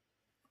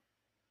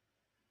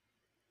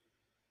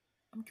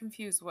 I'm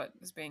confused what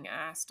is being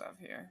asked of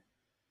here.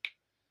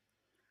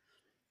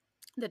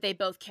 That they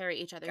both carry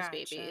each other's Gotcha.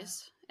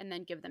 babies and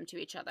then give them to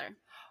each other.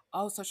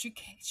 Oh, so she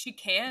I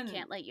can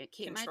can't let you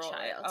keep my control it.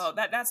 child. Oh,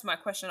 that's my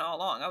question all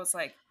along. I was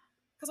like,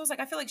 because I was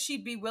like, I feel like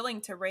she'd be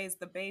willing to raise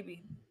the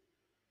baby.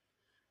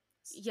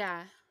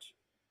 Yeah.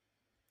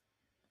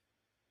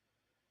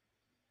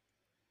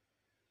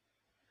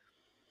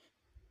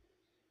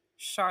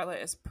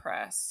 Charlotte is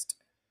pressed.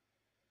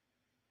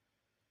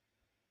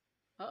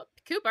 Oh,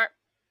 Cooper.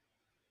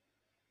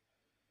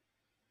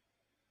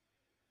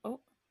 Oh.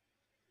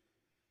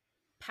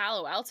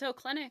 Palo Alto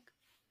Clinic.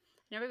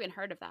 Never even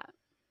heard of that.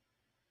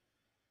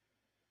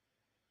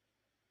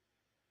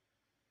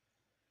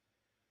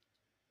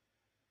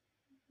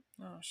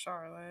 Oh,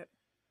 Charlotte.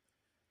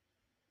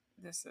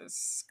 This is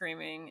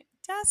screaming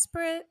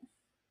desperate.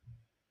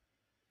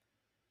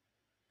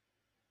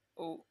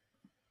 Oh.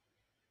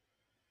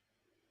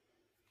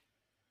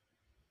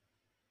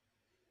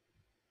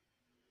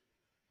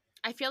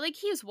 I feel like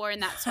he's worn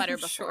that sweater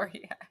before. Sure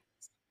he has.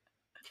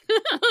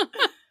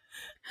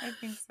 I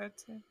think so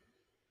too.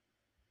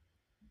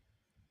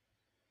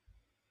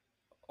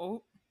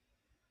 Oh.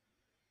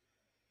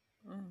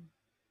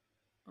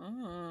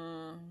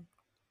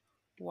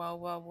 Wow,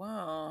 wow,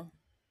 wow.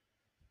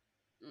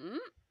 Mm.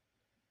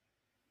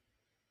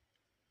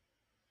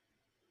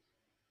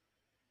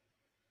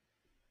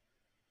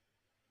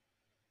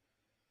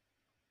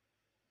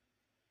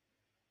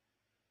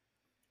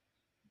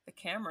 The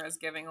camera is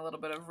giving a little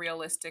bit of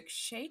realistic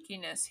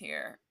shakiness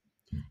here.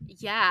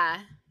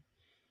 Yeah.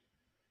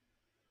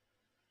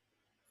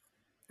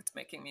 It's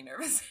making me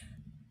nervous.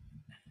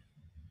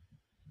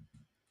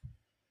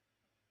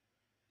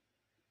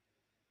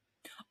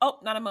 Oh,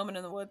 not a moment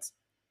in the woods.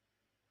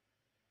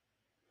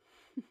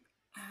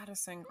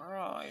 Addison,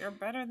 girl, you're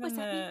better than Was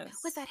that this. me?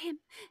 Was that him?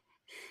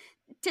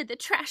 Did the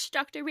trash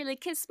doctor really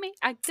kiss me?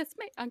 I kiss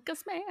me. I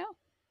kiss me.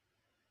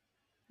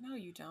 No,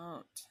 you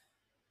don't.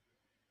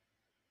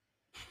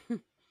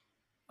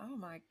 Oh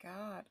my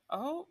God.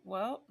 Oh,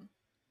 well.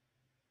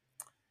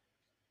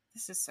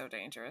 This is so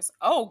dangerous.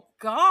 Oh,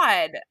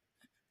 God.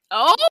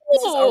 Oh!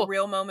 This is a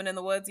real moment in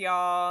the woods,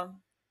 y'all.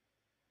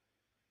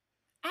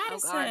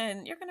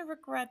 Addison, Oh, you're going to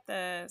regret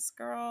this,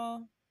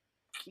 girl.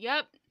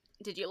 Yep.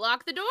 Did you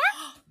lock the door?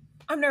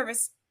 I'm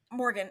nervous.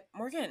 Morgan.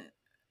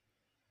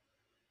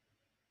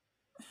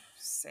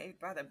 Saved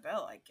by the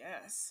bell, I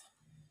guess.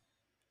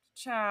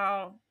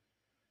 Ciao.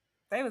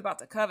 They was about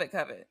to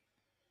covet.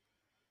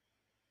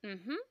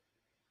 Mm-hmm.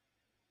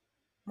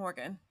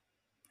 Morgan.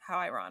 How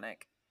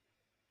ironic.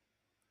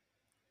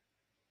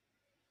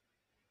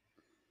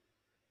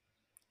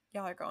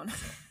 Y'all are going.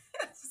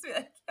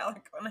 Y'all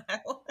are going to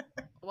hell.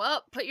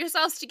 Well, put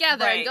yourselves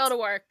together and go to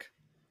work.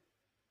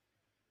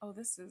 Oh,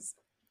 this is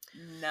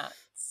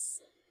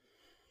nuts.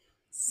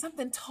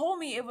 Something told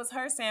me it was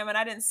her, Sam, and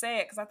I didn't say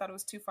it because I thought it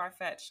was too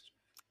far-fetched.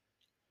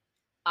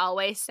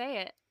 Always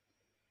say it.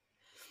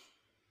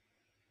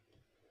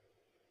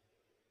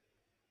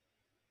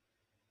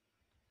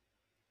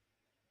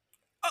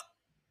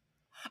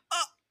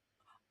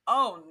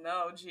 Oh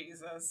no,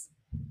 Jesus.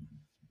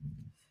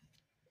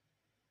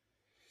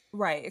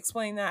 Right,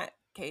 explain that,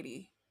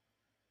 Katie.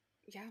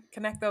 Yeah.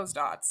 Connect those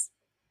dots.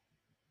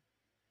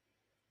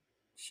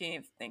 She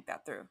didn't think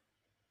that through.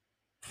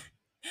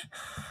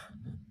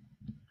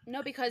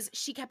 No, because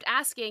she kept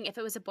asking if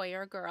it was a boy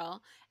or a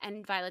girl,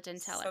 and Violet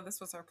didn't tell her. So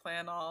this was her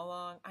plan all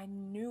along. I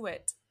knew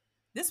it.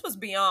 This was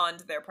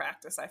beyond their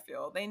practice, I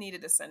feel. They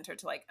needed to send her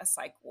to like a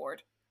psych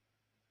ward.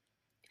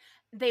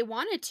 They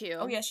wanted to.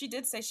 Oh yeah, she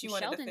did say she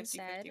wanted Sheldon a 50-50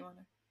 said, on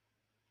her.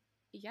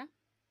 Yeah.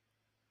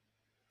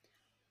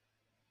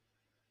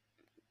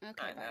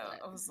 Okay, I know. Violet.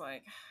 I was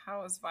like,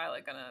 how is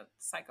Violet gonna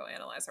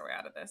psychoanalyze her way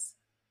out of this?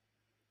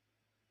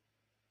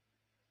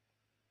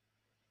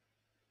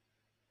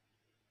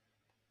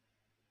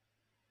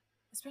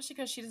 Especially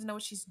because she doesn't know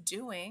what she's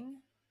doing.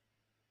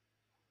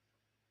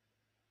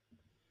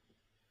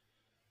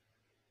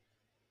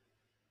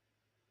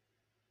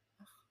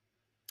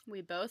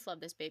 We both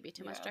love this baby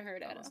too much to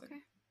hurt it. Okay.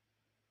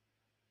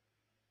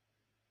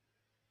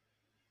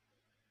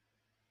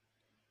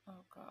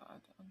 Oh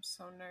God, I'm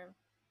so nervous.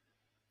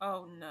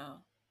 Oh no.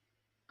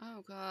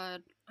 Oh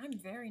God. I'm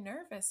very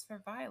nervous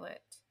for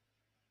Violet.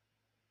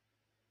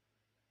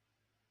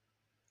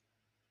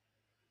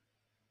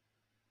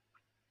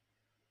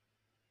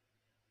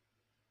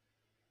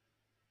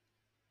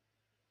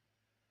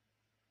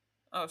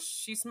 Oh,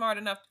 she's smart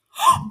enough.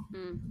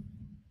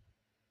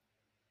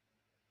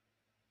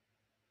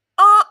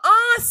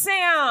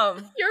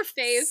 Your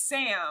face.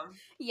 Sam.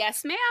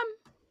 Yes, ma'am.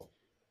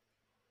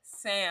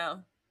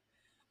 Sam.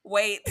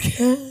 Wait.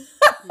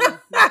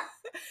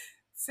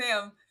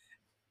 Sam.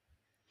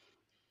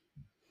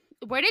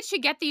 Where did she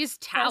get these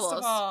towels? First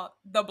of all,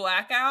 the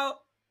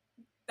blackout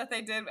that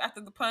they did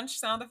after the punch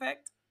sound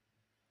effect.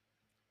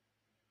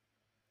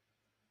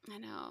 I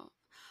know.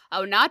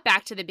 Oh, not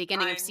back to the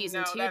beginning of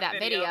season 2, that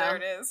video. There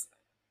it is.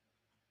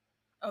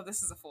 Oh,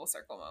 this is a full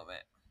circle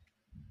moment.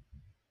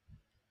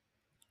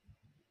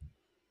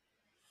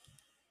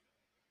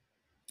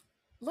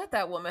 Let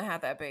that woman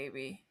have that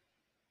baby.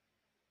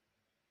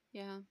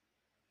 Yeah.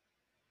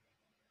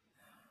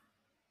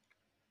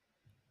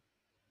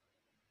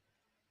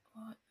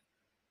 What?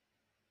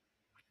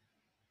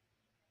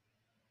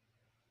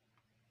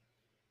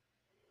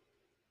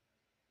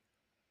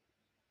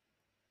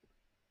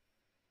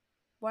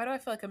 Why do I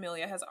feel like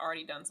Amelia has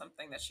already done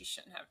something that she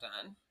shouldn't have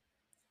done?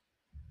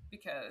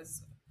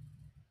 Because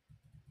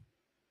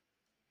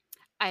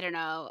I don't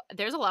know.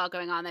 There's a lot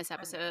going on this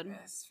episode. I'm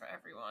nervous for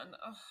everyone.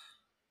 Ugh.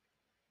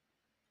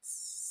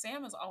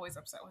 Sam is always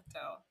upset with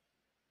Del.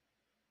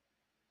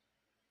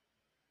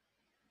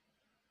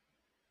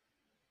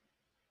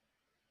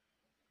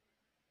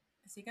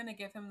 Is he gonna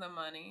give him the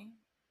money?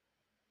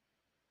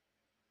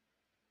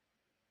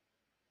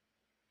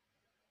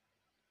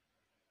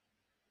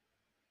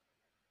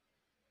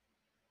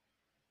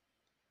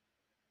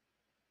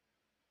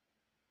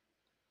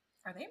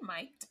 Are they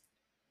mic'd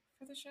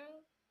for the show?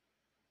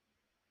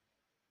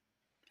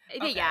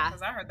 Okay, yeah,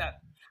 because I heard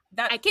that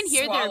I can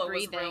hear their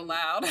breathing. Was real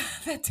loud.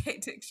 That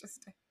Tay-Diggs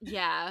just did.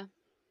 Yeah.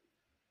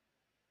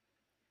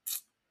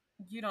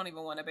 You don't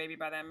even want a baby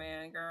by that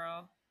man,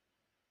 girl.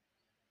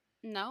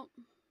 No.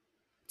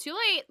 Too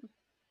late.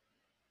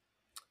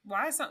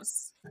 Why is something?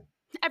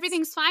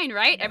 Everything's fine,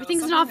 right? No,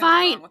 everything's not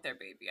fine wrong with their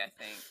baby. I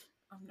think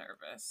I'm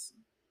nervous.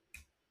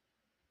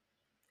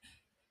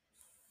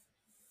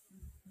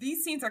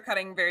 These scenes are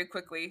cutting very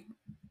quickly.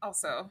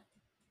 Also,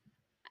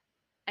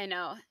 I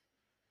know.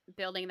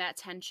 Building that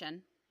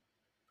tension.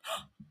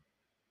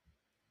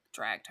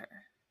 Dragged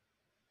her.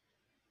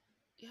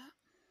 Yeah.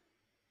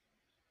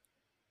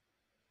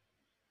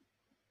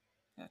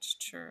 That's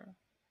true.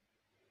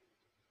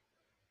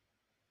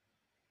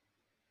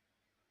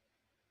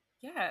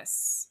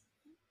 Yes.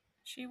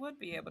 She would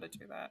be able to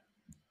do that.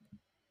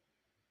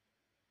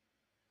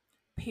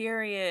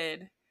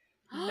 Period.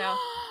 No.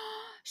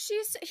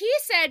 He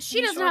said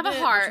she doesn't have a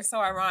heart. Which is so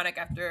ironic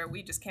after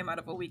we just came out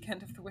of a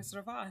weekend of The Wizard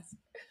of Oz.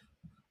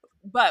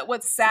 But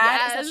what's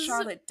sad is that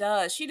Charlotte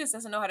does. She just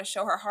doesn't know how to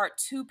show her heart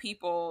to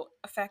people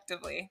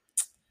effectively.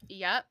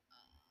 Yep.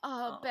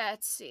 Oh,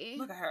 Betsy.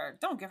 Look at her.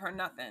 Don't give her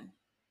nothing.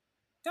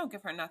 Don't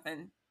give her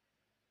nothing.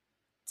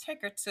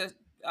 Take her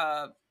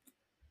to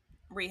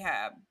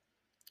rehab.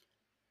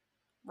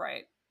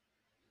 Right.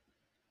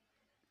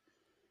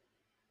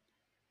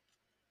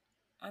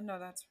 I know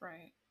that's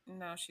right.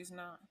 No, she's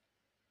not.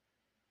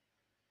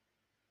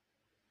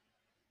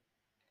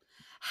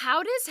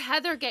 How does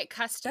Heather get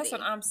custody? That's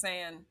what I'm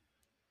saying.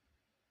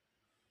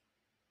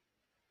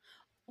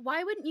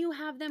 Why wouldn't you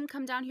have them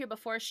come down here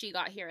before she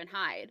got here and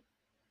hide?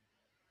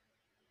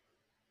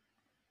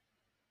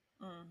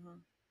 Mm-hmm.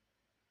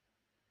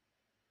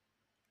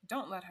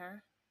 Don't let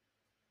her.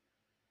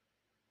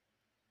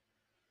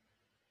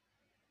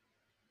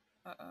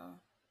 Uh-oh.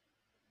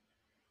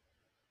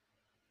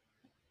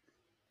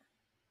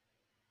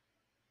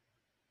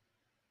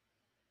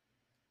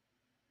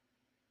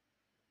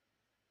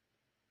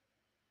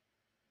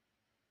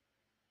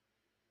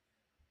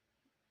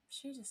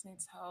 She just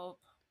needs help.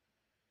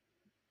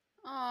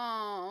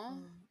 Oh.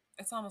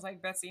 It's almost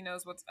like Betsy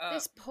knows what's up.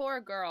 This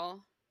poor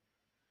girl.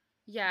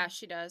 Yeah,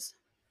 she does.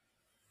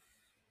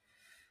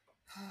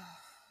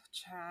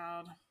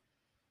 Child.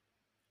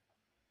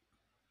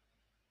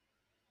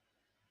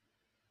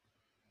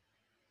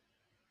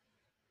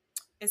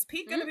 Is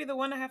Pete going to be the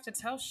one to have to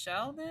tell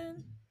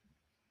Sheldon?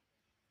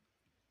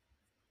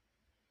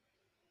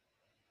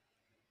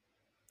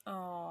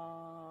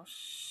 Oh,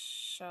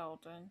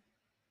 Sheldon.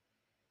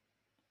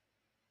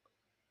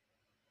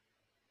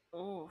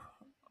 Oh.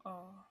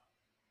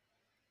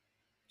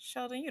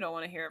 Sheldon, you don't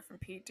want to hear it from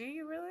Pete, do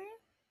you really?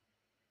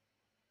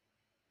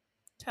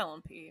 Tell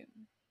him, Pete.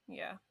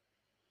 Yeah.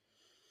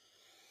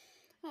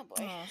 Oh, boy.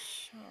 Oh,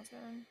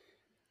 Sheldon.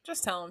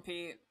 Just tell him,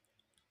 Pete.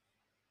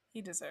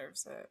 He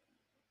deserves it.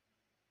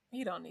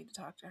 You don't need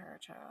to talk to her,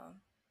 child.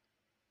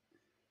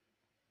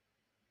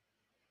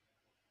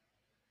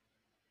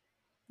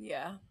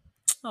 Yeah.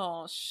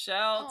 Oh,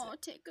 Sheldon. Oh,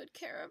 take good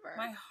care of her.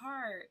 My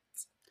heart.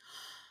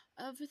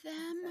 Of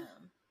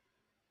them.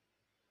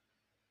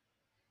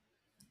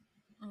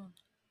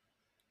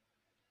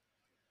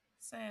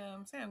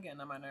 Sam getting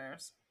on my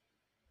nerves.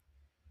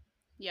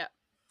 Yep.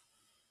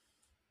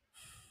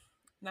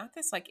 Not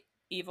this, like,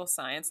 evil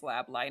science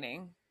lab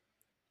lighting.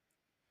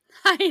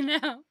 I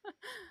know.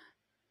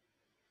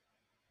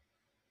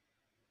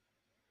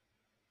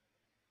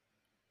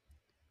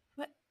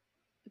 What?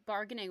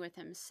 Bargaining with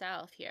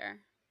himself here.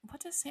 What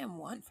does Sam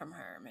want from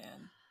her,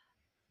 man?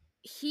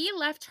 He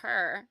left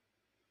her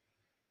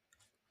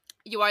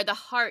You are the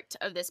heart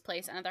of this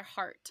place. Another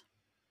heart.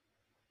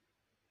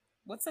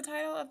 What's the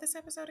title of this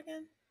episode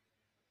again?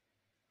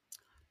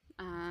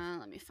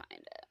 Let me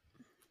find it.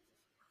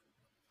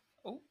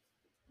 Oh,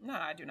 no,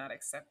 I do not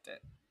accept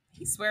it.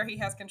 He swear he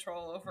has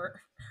control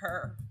over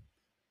her.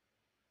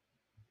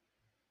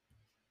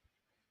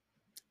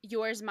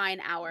 Yours,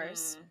 Mine,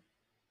 Ours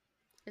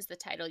is the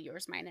title.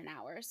 Yours, Mine, and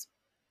Ours.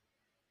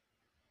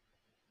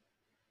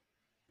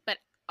 But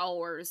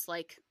ours,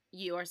 like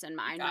yours and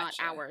mine,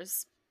 Gotcha. not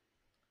ours.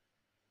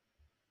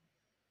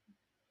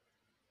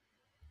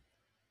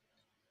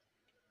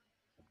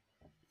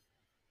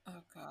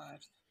 Oh,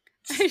 God.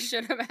 I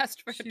should have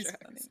asked for She's drugs.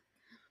 funny.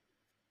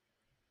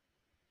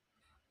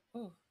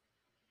 Oh.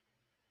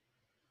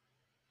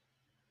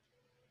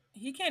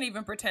 He can't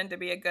even pretend to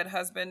be a good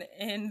husband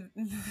in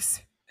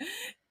this,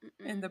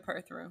 in the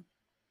Perth room.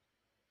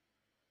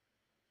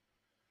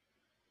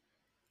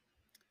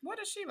 What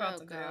is she about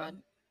to God.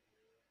 do?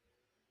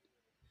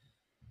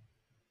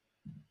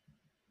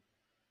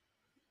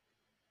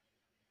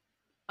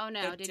 Oh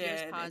no, did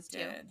yours pause too?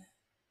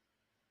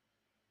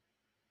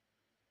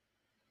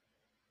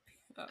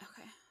 Oh.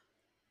 Okay.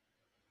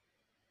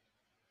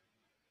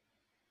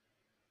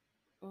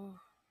 Ooh.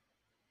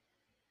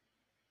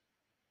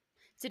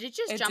 Did it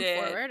just jump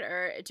forward,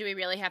 or do we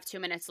really have 2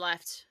 minutes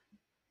left?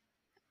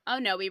 Oh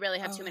no, we really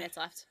have 2 minutes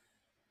left.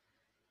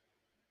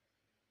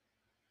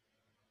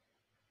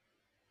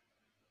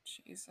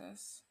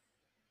 Jesus.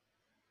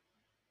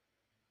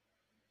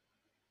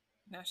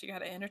 Now she got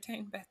to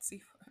entertain Betsy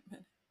for a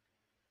minute.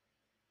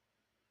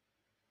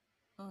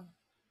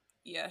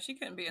 Yeah, she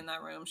couldn't be in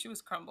that room. She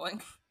was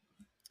crumbling.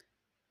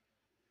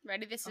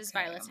 Ready? This is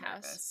Violet's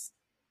house. Nervous.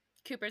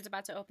 Cooper's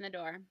about to open the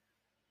door.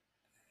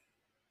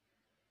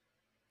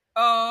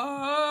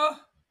 Oh.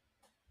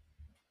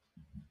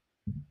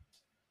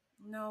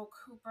 No,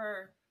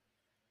 Cooper.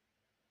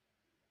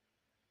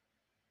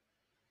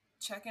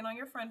 Check in on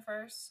your friend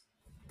first.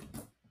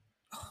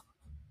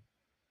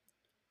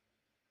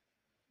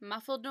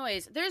 Muffled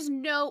noise. There's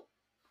no...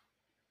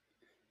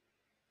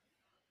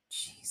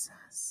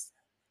 Jesus.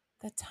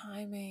 The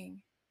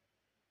timing.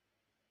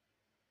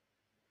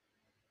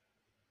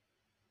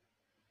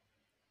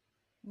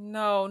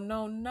 No,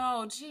 no,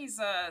 no.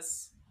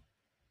 Jesus.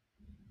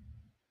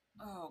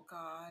 Oh,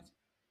 God.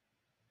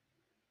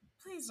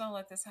 Please don't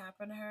let this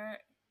happen to her.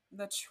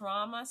 The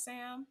trauma,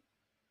 Sam.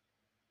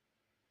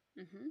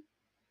 Mm-hmm.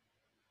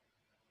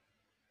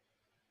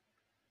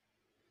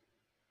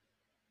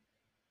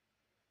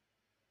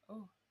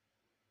 Oh.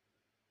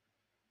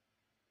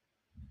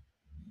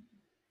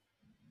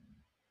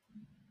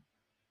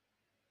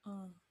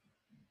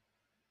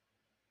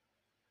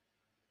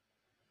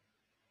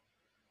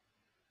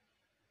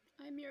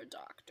 I'm your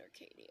doctor,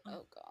 Katie.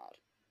 Oh, God.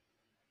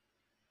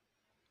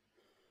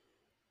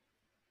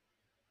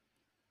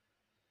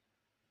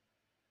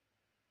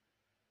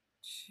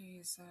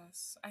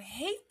 Jesus. I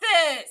hate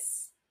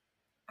this.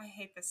 I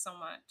hate this so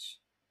much.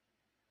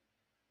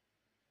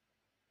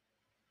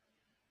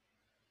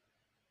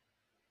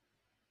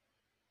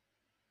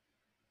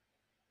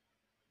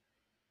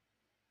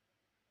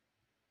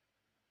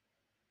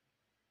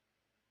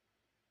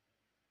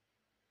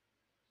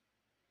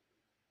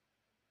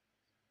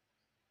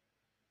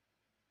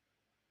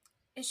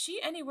 Is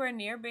she anywhere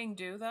near being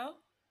due, though?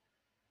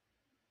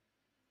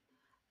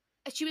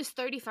 She was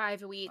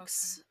 35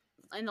 weeks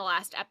in the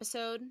last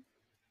episode.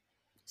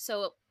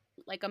 So,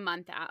 like a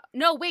month out.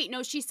 No, wait.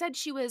 No, she said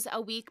she was a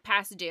week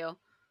past due.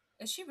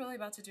 Is she really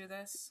about to do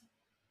this?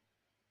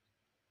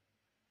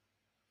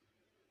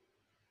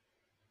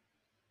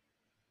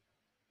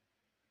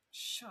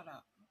 Shut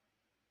up.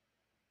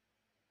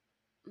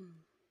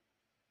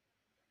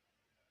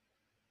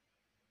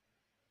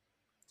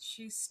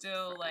 She's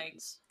still, like,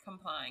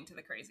 complying to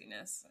the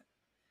craziness.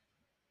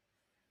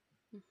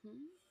 Mm-hmm.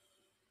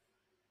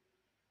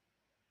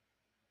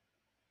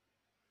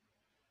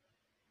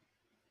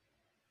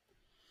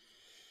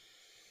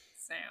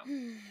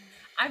 Sam.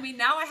 I mean,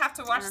 now I have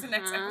to watch the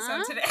next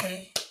episode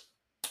today.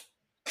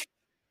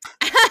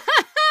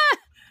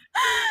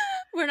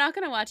 We're not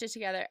going to watch it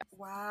together.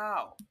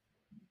 Wow.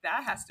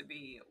 That has to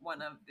be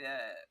one of the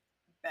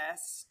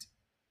best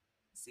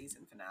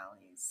season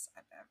finales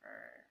I've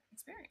ever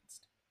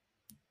experienced.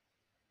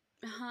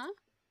 Uh-huh.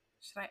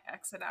 Should I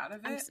exit out of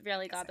it? I'm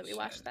really glad that we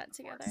watched that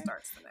together.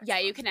 Yeah,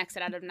 you can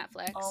exit out of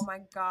Netflix. Oh my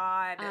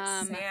God,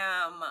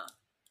 Sam.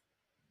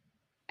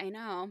 I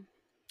know.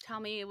 Tell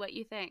me what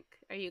you think.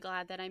 Are you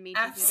glad that I made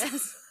you do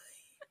this?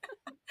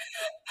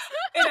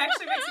 It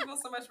actually makes me feel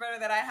so much better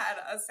that I had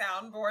a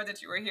soundboard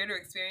that you were here to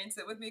experience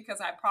it with me,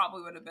 because I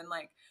probably would have been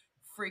like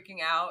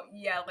freaking out,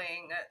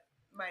 yelling.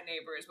 My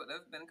neighbors would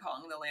have been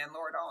calling the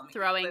landlord on me.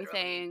 Throwing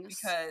things.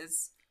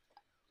 Because,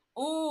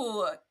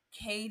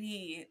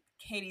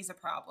 Katie's a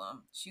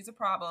problem. She's a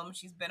problem.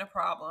 She's been a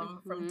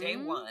problem from day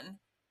one.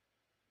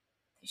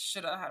 They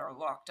should have had her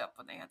locked up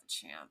when they had the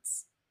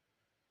chance.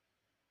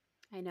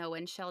 I know,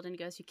 when Sheldon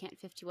goes, you can't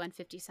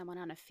 51-50 someone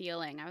on a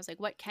feeling. I was like,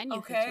 what can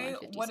you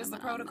 51-50 what is the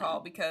protocol?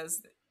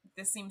 Because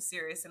this seems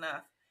serious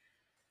enough.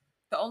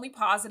 The only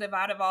positive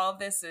out of all of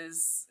this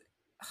is,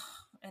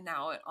 and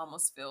now it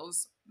almost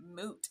feels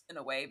moot in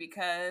a way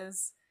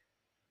because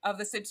of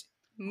the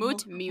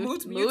Moot. I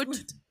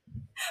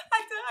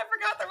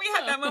forgot that we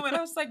had that moment.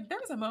 I was like, there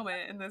was a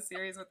moment in this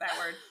series with that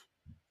word.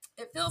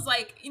 It feels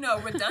like,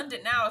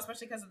 redundant now,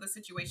 especially because of the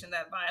situation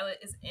that Violet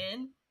is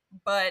in.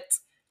 But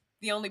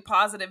the only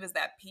positive is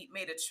that Pete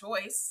made a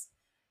choice.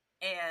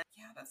 And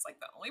yeah, that's like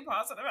the only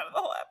positive out of the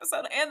whole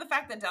episode. And the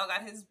fact that Del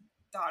got his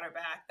daughter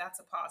back, that's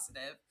a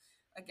positive.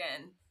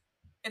 Again,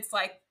 it's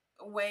like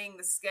weighing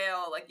the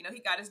scale. Like,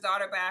 he got his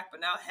daughter back,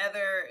 but now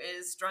Heather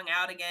is strung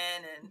out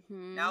again.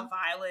 And now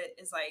Violet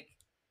is like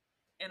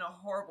in a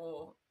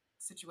horrible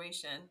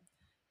situation.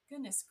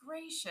 Goodness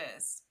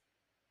gracious.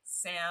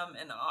 Sam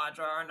and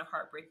Audra are in a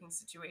heartbreaking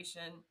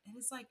situation. It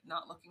is like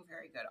not looking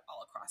very good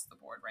all across the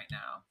board right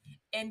now.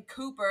 And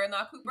Cooper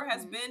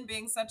has been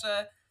being such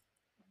a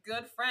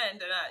good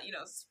friend and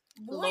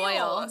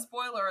loyal.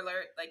 Spoiler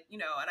alert,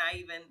 and I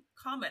even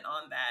comment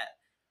on that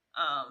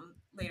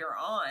later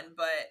on.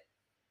 But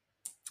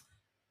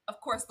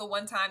of course, the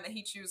one time that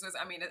he chooses,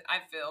 I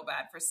feel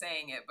bad for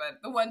saying it,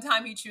 but the one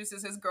time he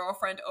chooses his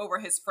girlfriend over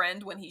his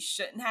friend when he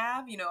shouldn't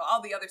have,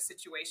 all the other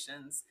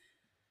situations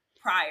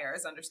prior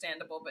is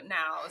understandable, but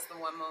now is the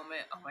one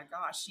moment, oh my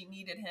gosh, she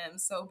needed him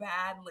so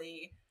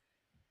badly.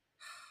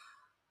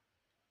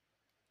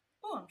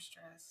 Oh, I'm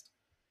stressed.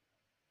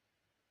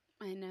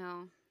 I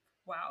know.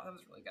 Wow, that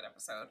was a really good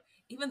episode.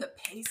 Even the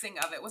pacing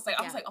of it was like,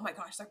 I was like, oh my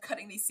gosh, they're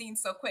cutting these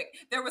scenes so quick.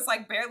 There was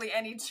like barely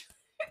any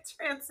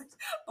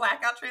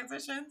blackout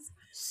transitions.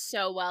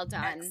 So well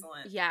done.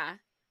 Excellent. Yeah,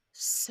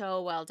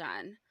 so well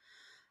done.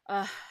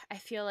 I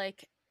feel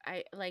like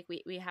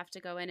we have to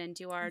go in and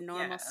do our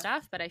normal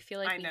stuff, but I feel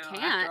like we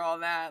can't. After all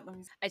that,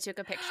 I took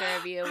a picture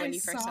of you when you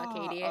first saw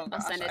Katie. Oh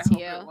gosh, I'll send it to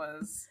you.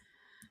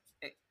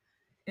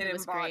 It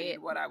was embodied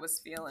great. What I was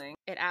feeling.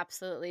 It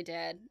absolutely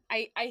did.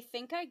 I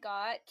think I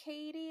got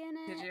Katie in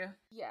it. Did you?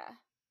 Yeah.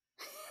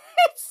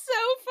 It's so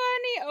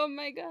funny. Oh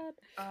my god.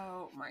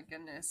 Oh my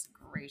goodness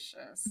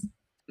gracious.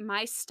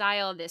 My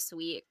style this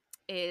week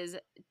is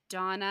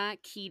Donna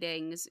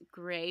Keating's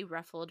gray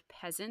ruffled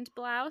peasant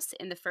blouse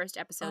in the first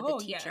episode, The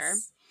Teacher.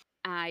 Yes.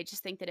 I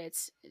just think that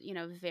it's,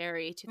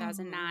 very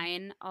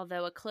 2009,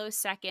 although a close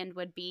second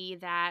would be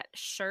that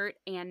shirt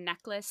and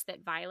necklace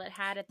that Violet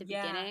had at the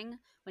beginning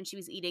when she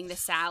was eating the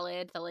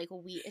salad,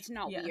 it's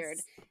not weird,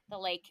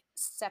 the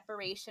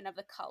separation of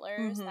the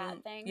colors,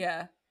 that thing.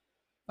 Yeah.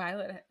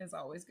 Violet is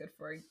always good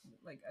for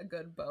a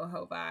good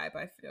boho vibe,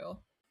 I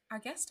feel. Our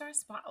guest star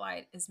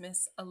spotlight is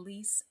Miss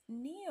Elise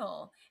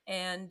Neal,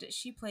 and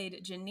she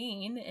played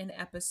Janine in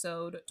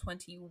episode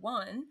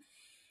 21.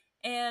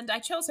 And I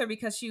chose her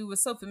because she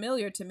was so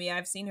familiar to me.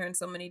 I've seen her in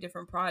so many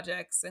different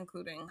projects,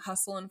 including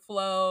Hustle and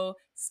Flow,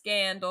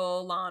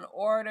 Scandal, Law and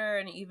Order,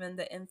 and even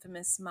the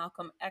infamous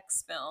Malcolm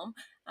X film.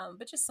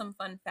 But just some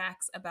fun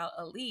facts about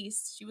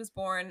Elise. She was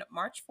born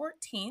March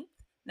 14th,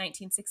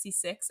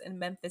 1966 in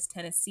Memphis,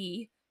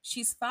 Tennessee.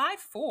 She's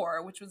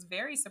 5'4", which was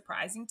very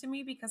surprising to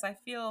me because I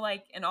feel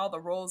like in all the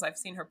roles I've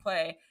seen her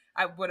play,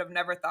 I would have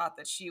never thought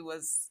that she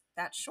was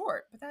that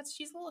short. But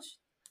she's a little...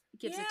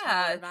 Gives a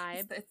taller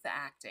vibe. It's the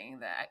acting,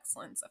 the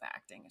excellence of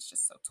acting. It's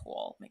just so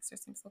tall. Makes her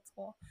seem so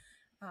tall.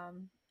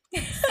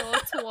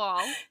 So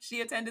tall. She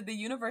attended the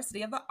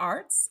University of the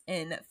Arts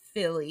in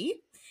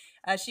Philly.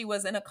 She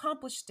was an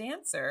accomplished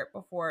dancer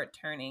before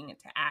turning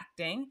to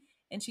acting.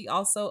 And she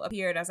also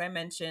appeared, as I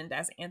mentioned,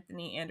 as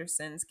Anthony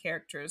Anderson's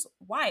character's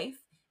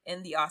wife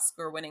in the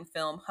Oscar-winning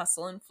film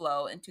Hustle and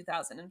Flow in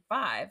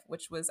 2005,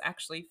 which was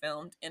actually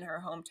filmed in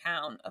her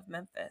hometown of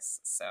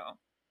Memphis. So,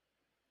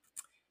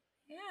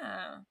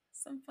 yeah,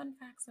 some fun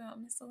facts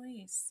about Miss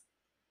Elise.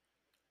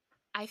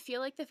 I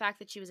feel like the fact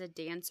that she was a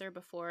dancer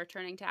before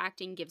turning to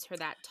acting gives her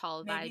that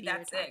tall vibe. Maybe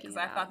that's it, because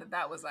I thought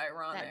that was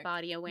ironic. That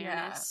body awareness.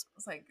 Yeah,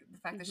 it's like the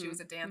fact that she was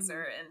a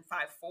dancer and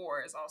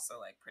 5'4" is also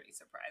pretty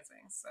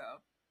surprising. So,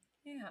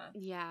 yeah.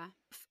 Yeah.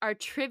 Our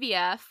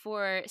trivia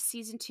for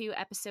season 2,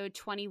 episode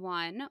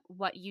 21,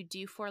 What You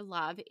Do for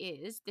Love,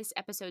 is this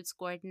episode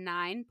scored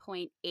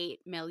 9.8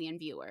 million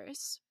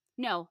viewers.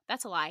 No,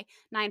 that's a lie.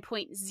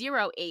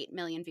 9.08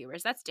 million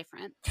viewers. That's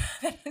different.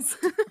 That is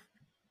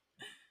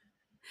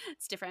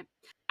It's different.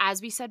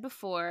 As we said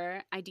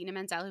before, Idina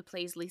Menzel, who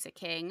plays Lisa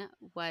King,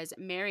 was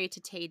married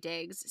to Taye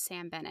Diggs,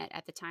 Sam Bennett,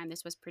 at the time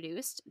this was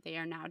produced. They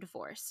are now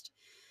divorced.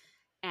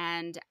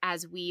 And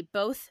as we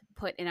both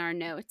put in our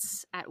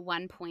notes, at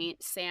one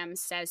point, Sam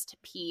says to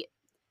Pete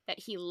that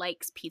he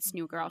likes Pete's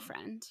new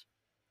girlfriend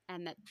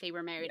and that they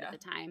were married at the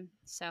time.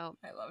 So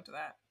I loved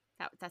that.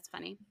 That's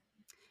funny.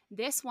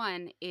 This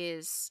one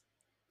is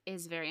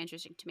very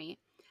interesting to me.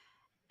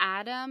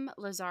 Adam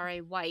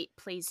Lazare White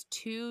plays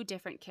 2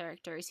 different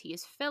characters. He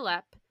is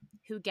Philip,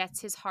 who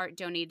gets his heart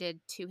donated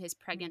to his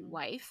pregnant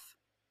wife.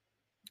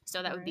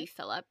 So that would be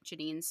Philip,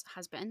 Janine's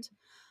husband,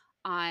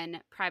 on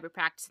Private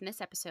Practice in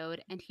this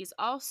episode. And he's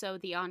also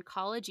the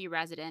oncology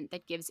resident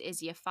that gives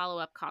Izzy a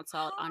follow-up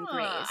consult on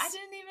Grace. I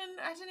didn't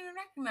even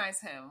recognize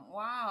him.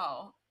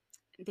 Wow.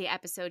 the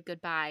episode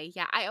Goodbye.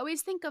 Yeah, I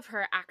always think of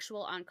her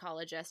actual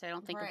oncologist. I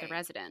don't think of the Right.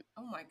 resident.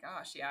 Oh my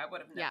gosh. Yeah, I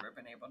would have Yeah. never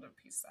been able to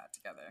piece that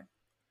together.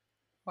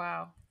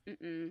 Wow.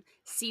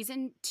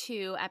 Season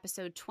 2,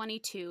 episode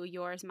 22,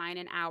 Yours, Mine,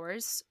 and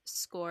Ours,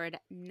 scored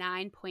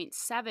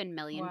 9.7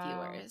 million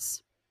Wow.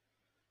 viewers.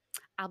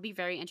 I'll be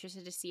very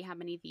interested to see how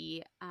many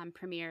the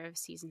premiere of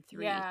season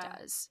 3 Yeah.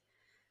 does.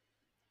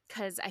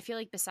 Because I feel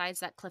like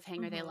besides that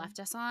cliffhanger they Mm-hmm. left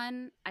us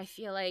on, I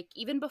feel like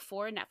even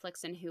before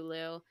Netflix and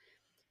Hulu,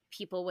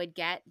 people would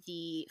get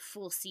the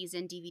full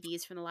season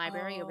DVDs from the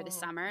library over the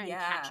summer and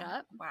catch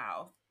up.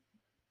 Wow.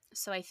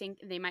 So I think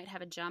they might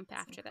have a jump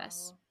That's after incredible.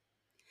 this.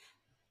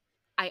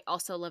 I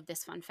also love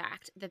this fun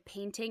fact. The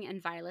painting in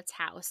Violet's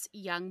house,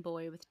 Young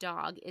Boy with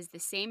Dog, is the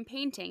same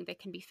painting that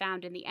can be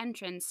found in the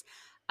entrance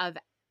of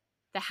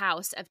the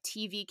house of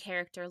TV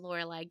character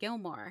Lorelai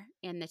Gilmore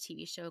in the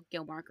TV show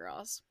Gilmore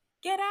Girls.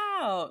 Get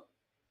out.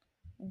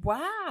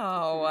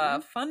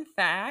 Wow. Fun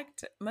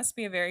fact. Must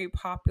be a very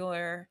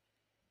popular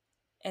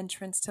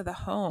entrance to the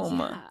home.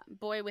 Yeah.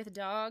 Boy with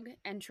Dog,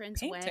 entrance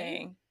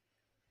Painting. way.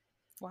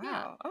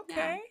 Wow. Yeah.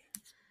 Okay.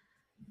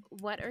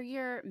 What are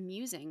your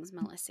musings,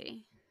 Melissa?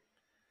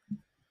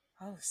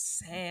 Oh,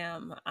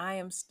 Sam, I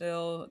am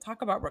still,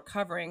 talk about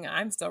recovering.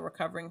 I'm still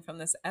recovering from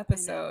this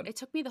episode. It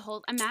took me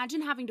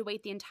imagine having to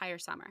wait the entire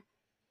summer.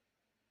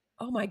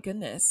 Oh my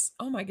goodness.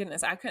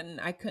 I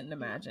couldn't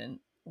imagine.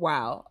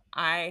 Wow.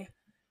 I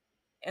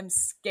am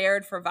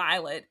scared for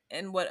Violet.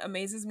 And what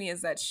amazes me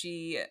is that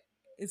she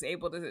is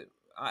able to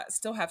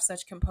still have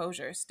such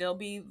composure, still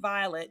be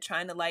Violet,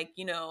 trying to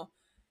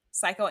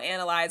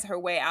psychoanalyze her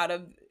way out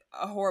of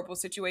a horrible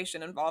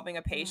situation involving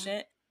a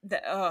patient.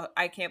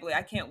 I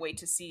can't wait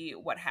to see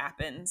what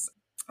happens.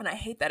 And I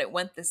hate that it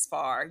went this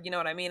far. You know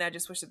what I mean? I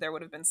just wish that there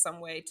would have been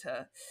some way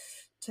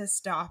to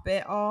stop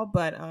it all.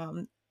 But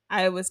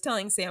I was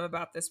telling Sam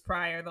about this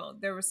prior, though.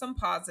 There were some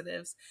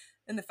positives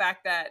in the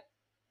fact that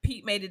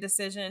Pete made a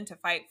decision to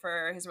fight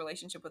for his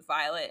relationship with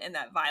Violet, and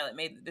that Violet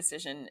made the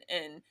decision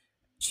in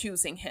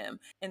choosing him.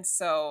 And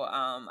so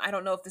I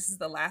don't know if this is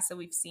the last that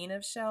we've seen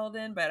of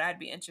Sheldon, but I'd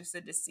be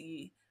interested to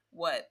see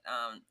what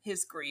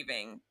his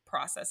grieving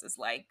process is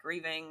like,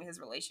 grieving his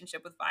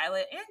relationship with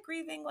Violet and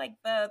grieving like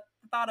the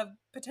thought of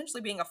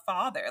potentially being a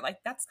father. Like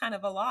that's kind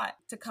of a lot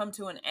to come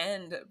to an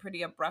end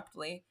pretty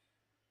abruptly.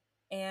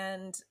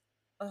 And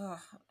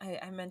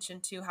I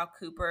mentioned too how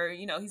Cooper,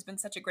 he's been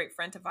such a great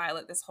friend to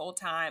Violet this whole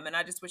time, and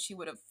I just wish he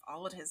would have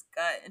followed his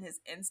gut and his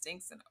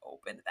instincts and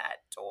opened that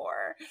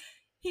door.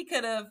 He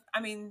could have,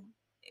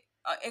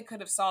 it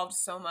could have solved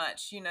so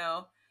much,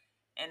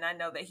 and I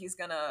know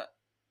that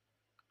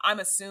I'm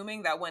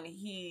assuming that when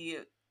he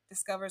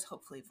discovers,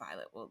 hopefully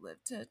Violet will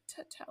live to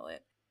tell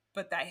it,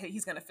 but that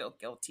he's gonna feel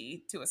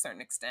guilty to a certain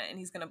extent, and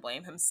he's gonna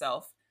blame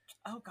himself.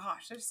 Oh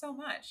gosh, there's so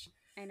much.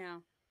 I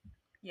know.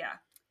 Yeah.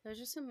 Those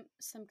are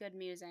some good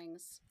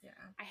musings. Yeah.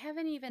 I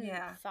haven't even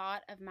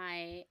thought of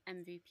my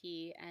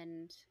MVP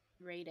and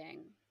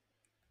rating.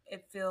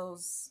 It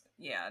feels,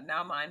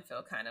 now mine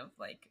feel kind of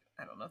like,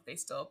 I don't know if they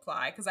still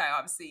apply, because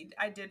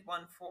I did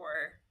one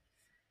for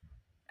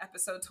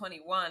episode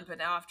 21, but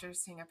now after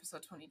seeing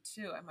episode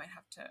 22, I might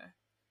have to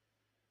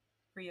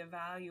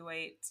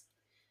reevaluate.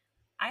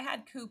 I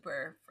had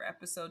Cooper for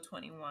episode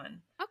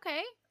 21.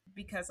 Okay.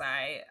 Because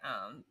I,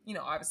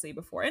 obviously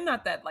before, and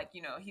not that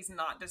he's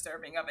not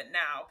deserving of it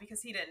now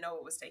because he didn't know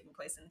what was taking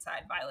place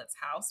inside Violet's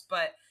house,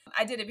 but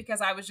I did it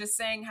because I was just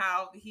saying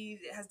how he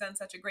has done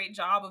such a great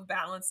job of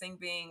balancing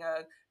being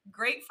a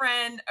great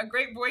friend, a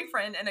great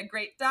boyfriend, and a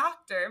great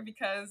doctor,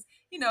 because,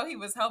 he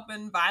was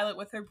helping Violet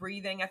with her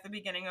breathing at the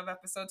beginning of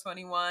episode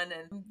 21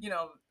 and,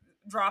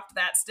 dropped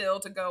that still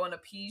to go and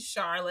appease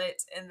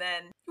Charlotte, and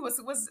then he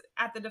was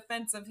at the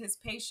defense of his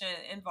patient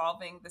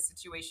involving the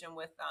situation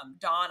with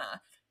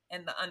Donna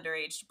and the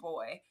underage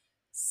boy.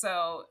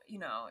 So,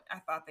 I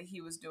thought that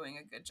he was doing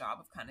a good job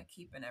of kind of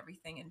keeping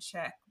everything in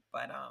check.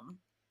 But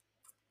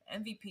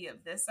MVP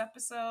of this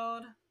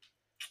episode,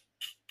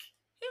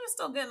 he was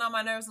still getting on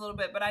my nerves a little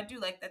bit, but I do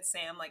like that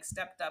Sam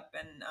stepped up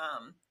and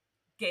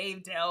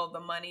gave Dale the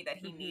money that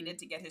he needed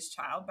to get his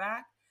child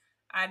back.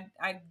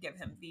 I'd give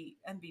him the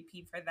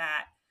MVP for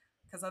that,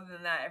 because other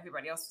than that,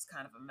 everybody else was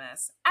kind of a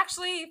mess.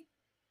 Actually,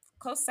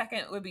 close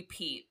second would be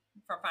Pete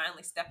for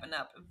finally stepping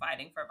up and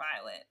fighting for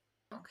Violet.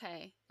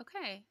 Okay.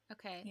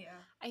 Yeah.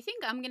 I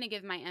think I'm going to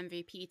give my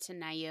MVP to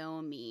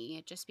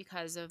Naomi, just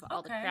because of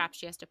all the crap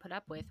she has to put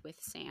up with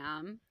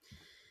Sam.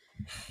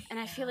 And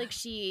I feel like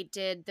she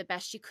did the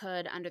best she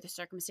could under the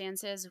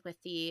circumstances with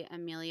the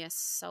Amelia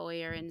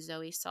Sawyer and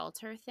Zoe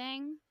Salter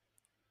thing.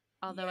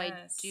 Although I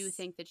do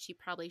think that she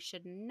probably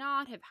should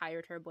not have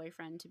hired her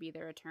boyfriend to be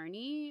their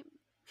attorney.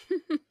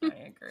 I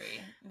agree.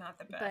 Not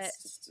the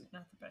best.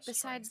 Not the best.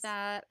 Besides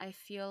that, I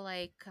feel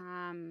like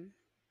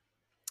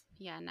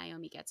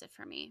Naomi gets it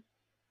for me.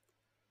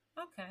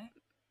 Okay.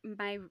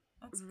 My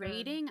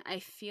rating, I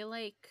feel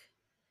like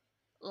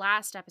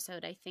last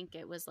episode, I think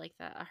it was like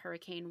a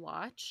hurricane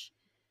watch.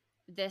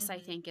 This, I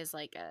think, is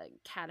like a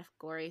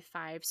category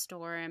 5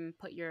 storm.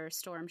 Put your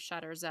storm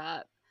shutters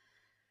up.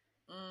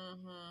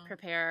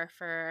 Prepare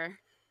for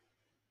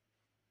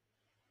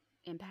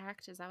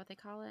impact. Is that what they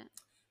call it?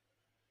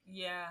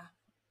 Yeah,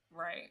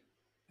 right.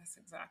 That's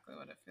exactly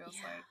what it feels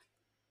Yeah. like.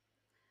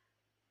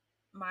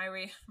 My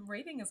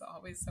rating is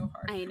always so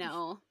hard I for me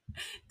know.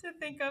 to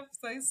think of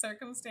those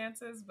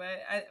circumstances,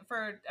 but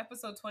for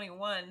episode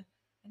 21,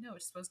 I know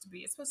it's supposed to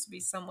be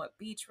somewhat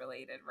beach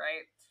related,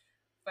 right?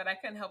 But I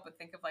couldn't help but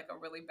think of like a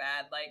really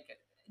bad like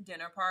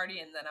dinner party,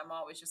 and then I'm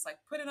always just like,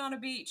 put it on a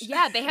beach.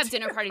 Yeah, they have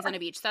dinner parties on a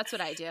beach. That's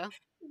what I do.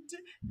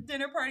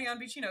 Dinner party on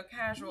beach,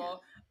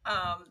 casual.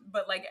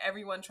 But like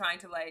everyone trying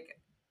to like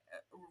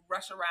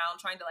rush around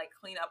trying to like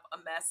clean up a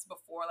mess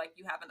before like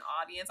you have an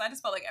audience. I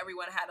just felt like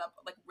everyone had up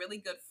like really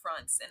good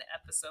fronts in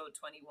episode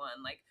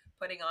 21, like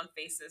putting on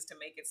faces to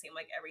make it seem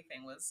like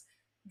everything was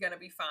gonna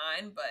be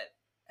fine. But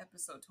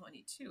episode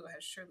 22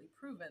 has surely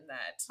proven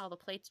that All the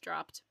plates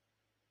dropped.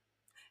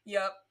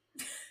 Yep.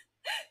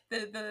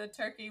 The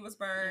turkey was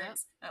burnt. Yep.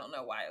 I don't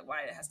know why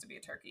it has to be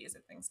a turkey. Is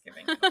it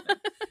Thanksgiving?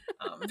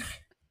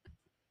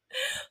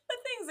 But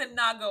things did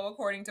not go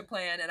according to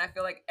plan, and I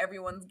feel like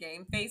everyone's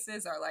game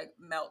faces are like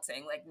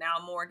melting. Like now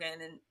Morgan,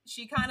 and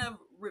she kind of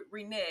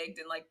reneged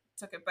and like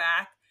took it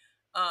back.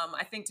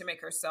 I think to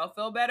make herself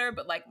feel better,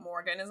 but like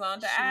Morgan is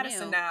on to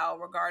Addison now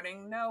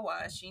regarding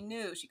Noah. She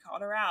knew, she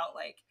called her out.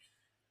 Like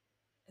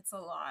it's a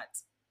lot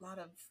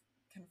of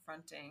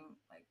confronting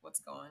like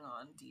what's going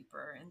on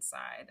deeper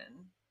inside,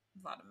 and a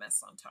lot of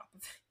mess on top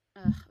of it.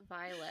 Ugh,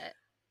 Violet.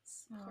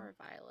 So, poor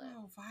Violet.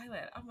 Oh,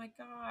 Violet. Oh my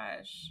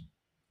gosh.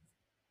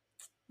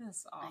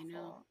 That's awful. I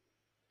know.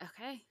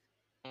 Okay.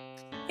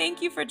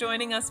 Thank you for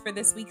joining us for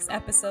this week's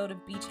episode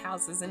of Beach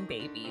Houses and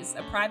Babies,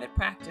 a private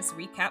practice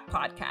recap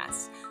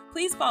podcast.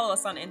 Please follow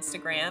us on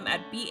Instagram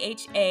at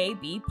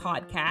BHAB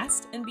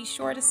Podcast, and be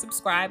sure to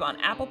subscribe on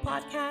Apple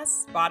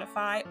Podcasts,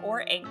 Spotify,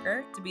 or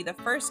Anchor to be the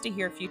first to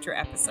hear future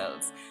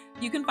episodes.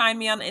 You can find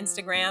me on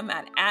Instagram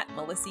at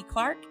Melissy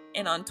Clark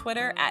and on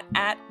Twitter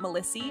at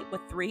Melissy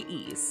with 3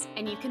 E's.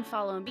 And you can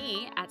follow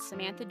me at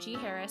Samantha G.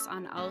 Harris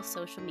on all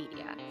social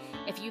media.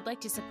 If you'd like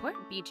to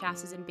support Beach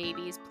Houses and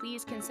Babies,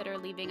 please consider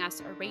leaving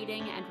us a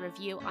rating and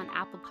review on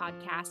Apple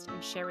Podcasts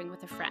and sharing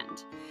with a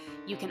friend.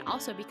 You can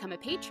also become a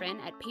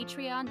patron at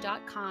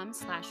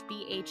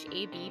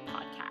patreon.com/BHAB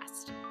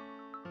podcast.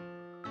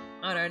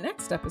 On our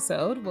next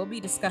episode, we'll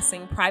be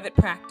discussing Private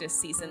Practice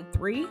Season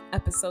 3,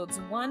 Episodes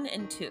 1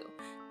 and 2.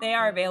 They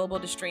are available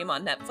to stream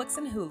on Netflix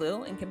and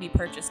Hulu and can be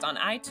purchased on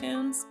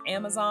iTunes,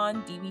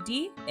 Amazon,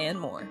 DVD, and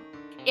more.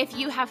 If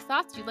you have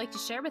thoughts you'd like to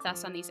share with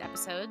us on these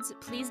episodes,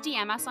 please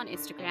DM us on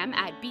Instagram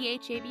at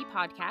BHAB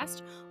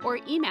Podcast or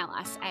email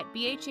us at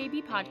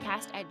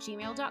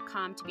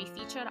bhabpodcast@gmail.com to be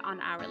featured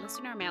on our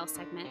listener mail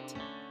segment.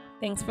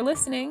 Thanks for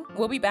listening.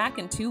 We'll be back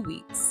in 2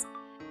 weeks.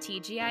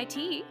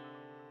 TGIT.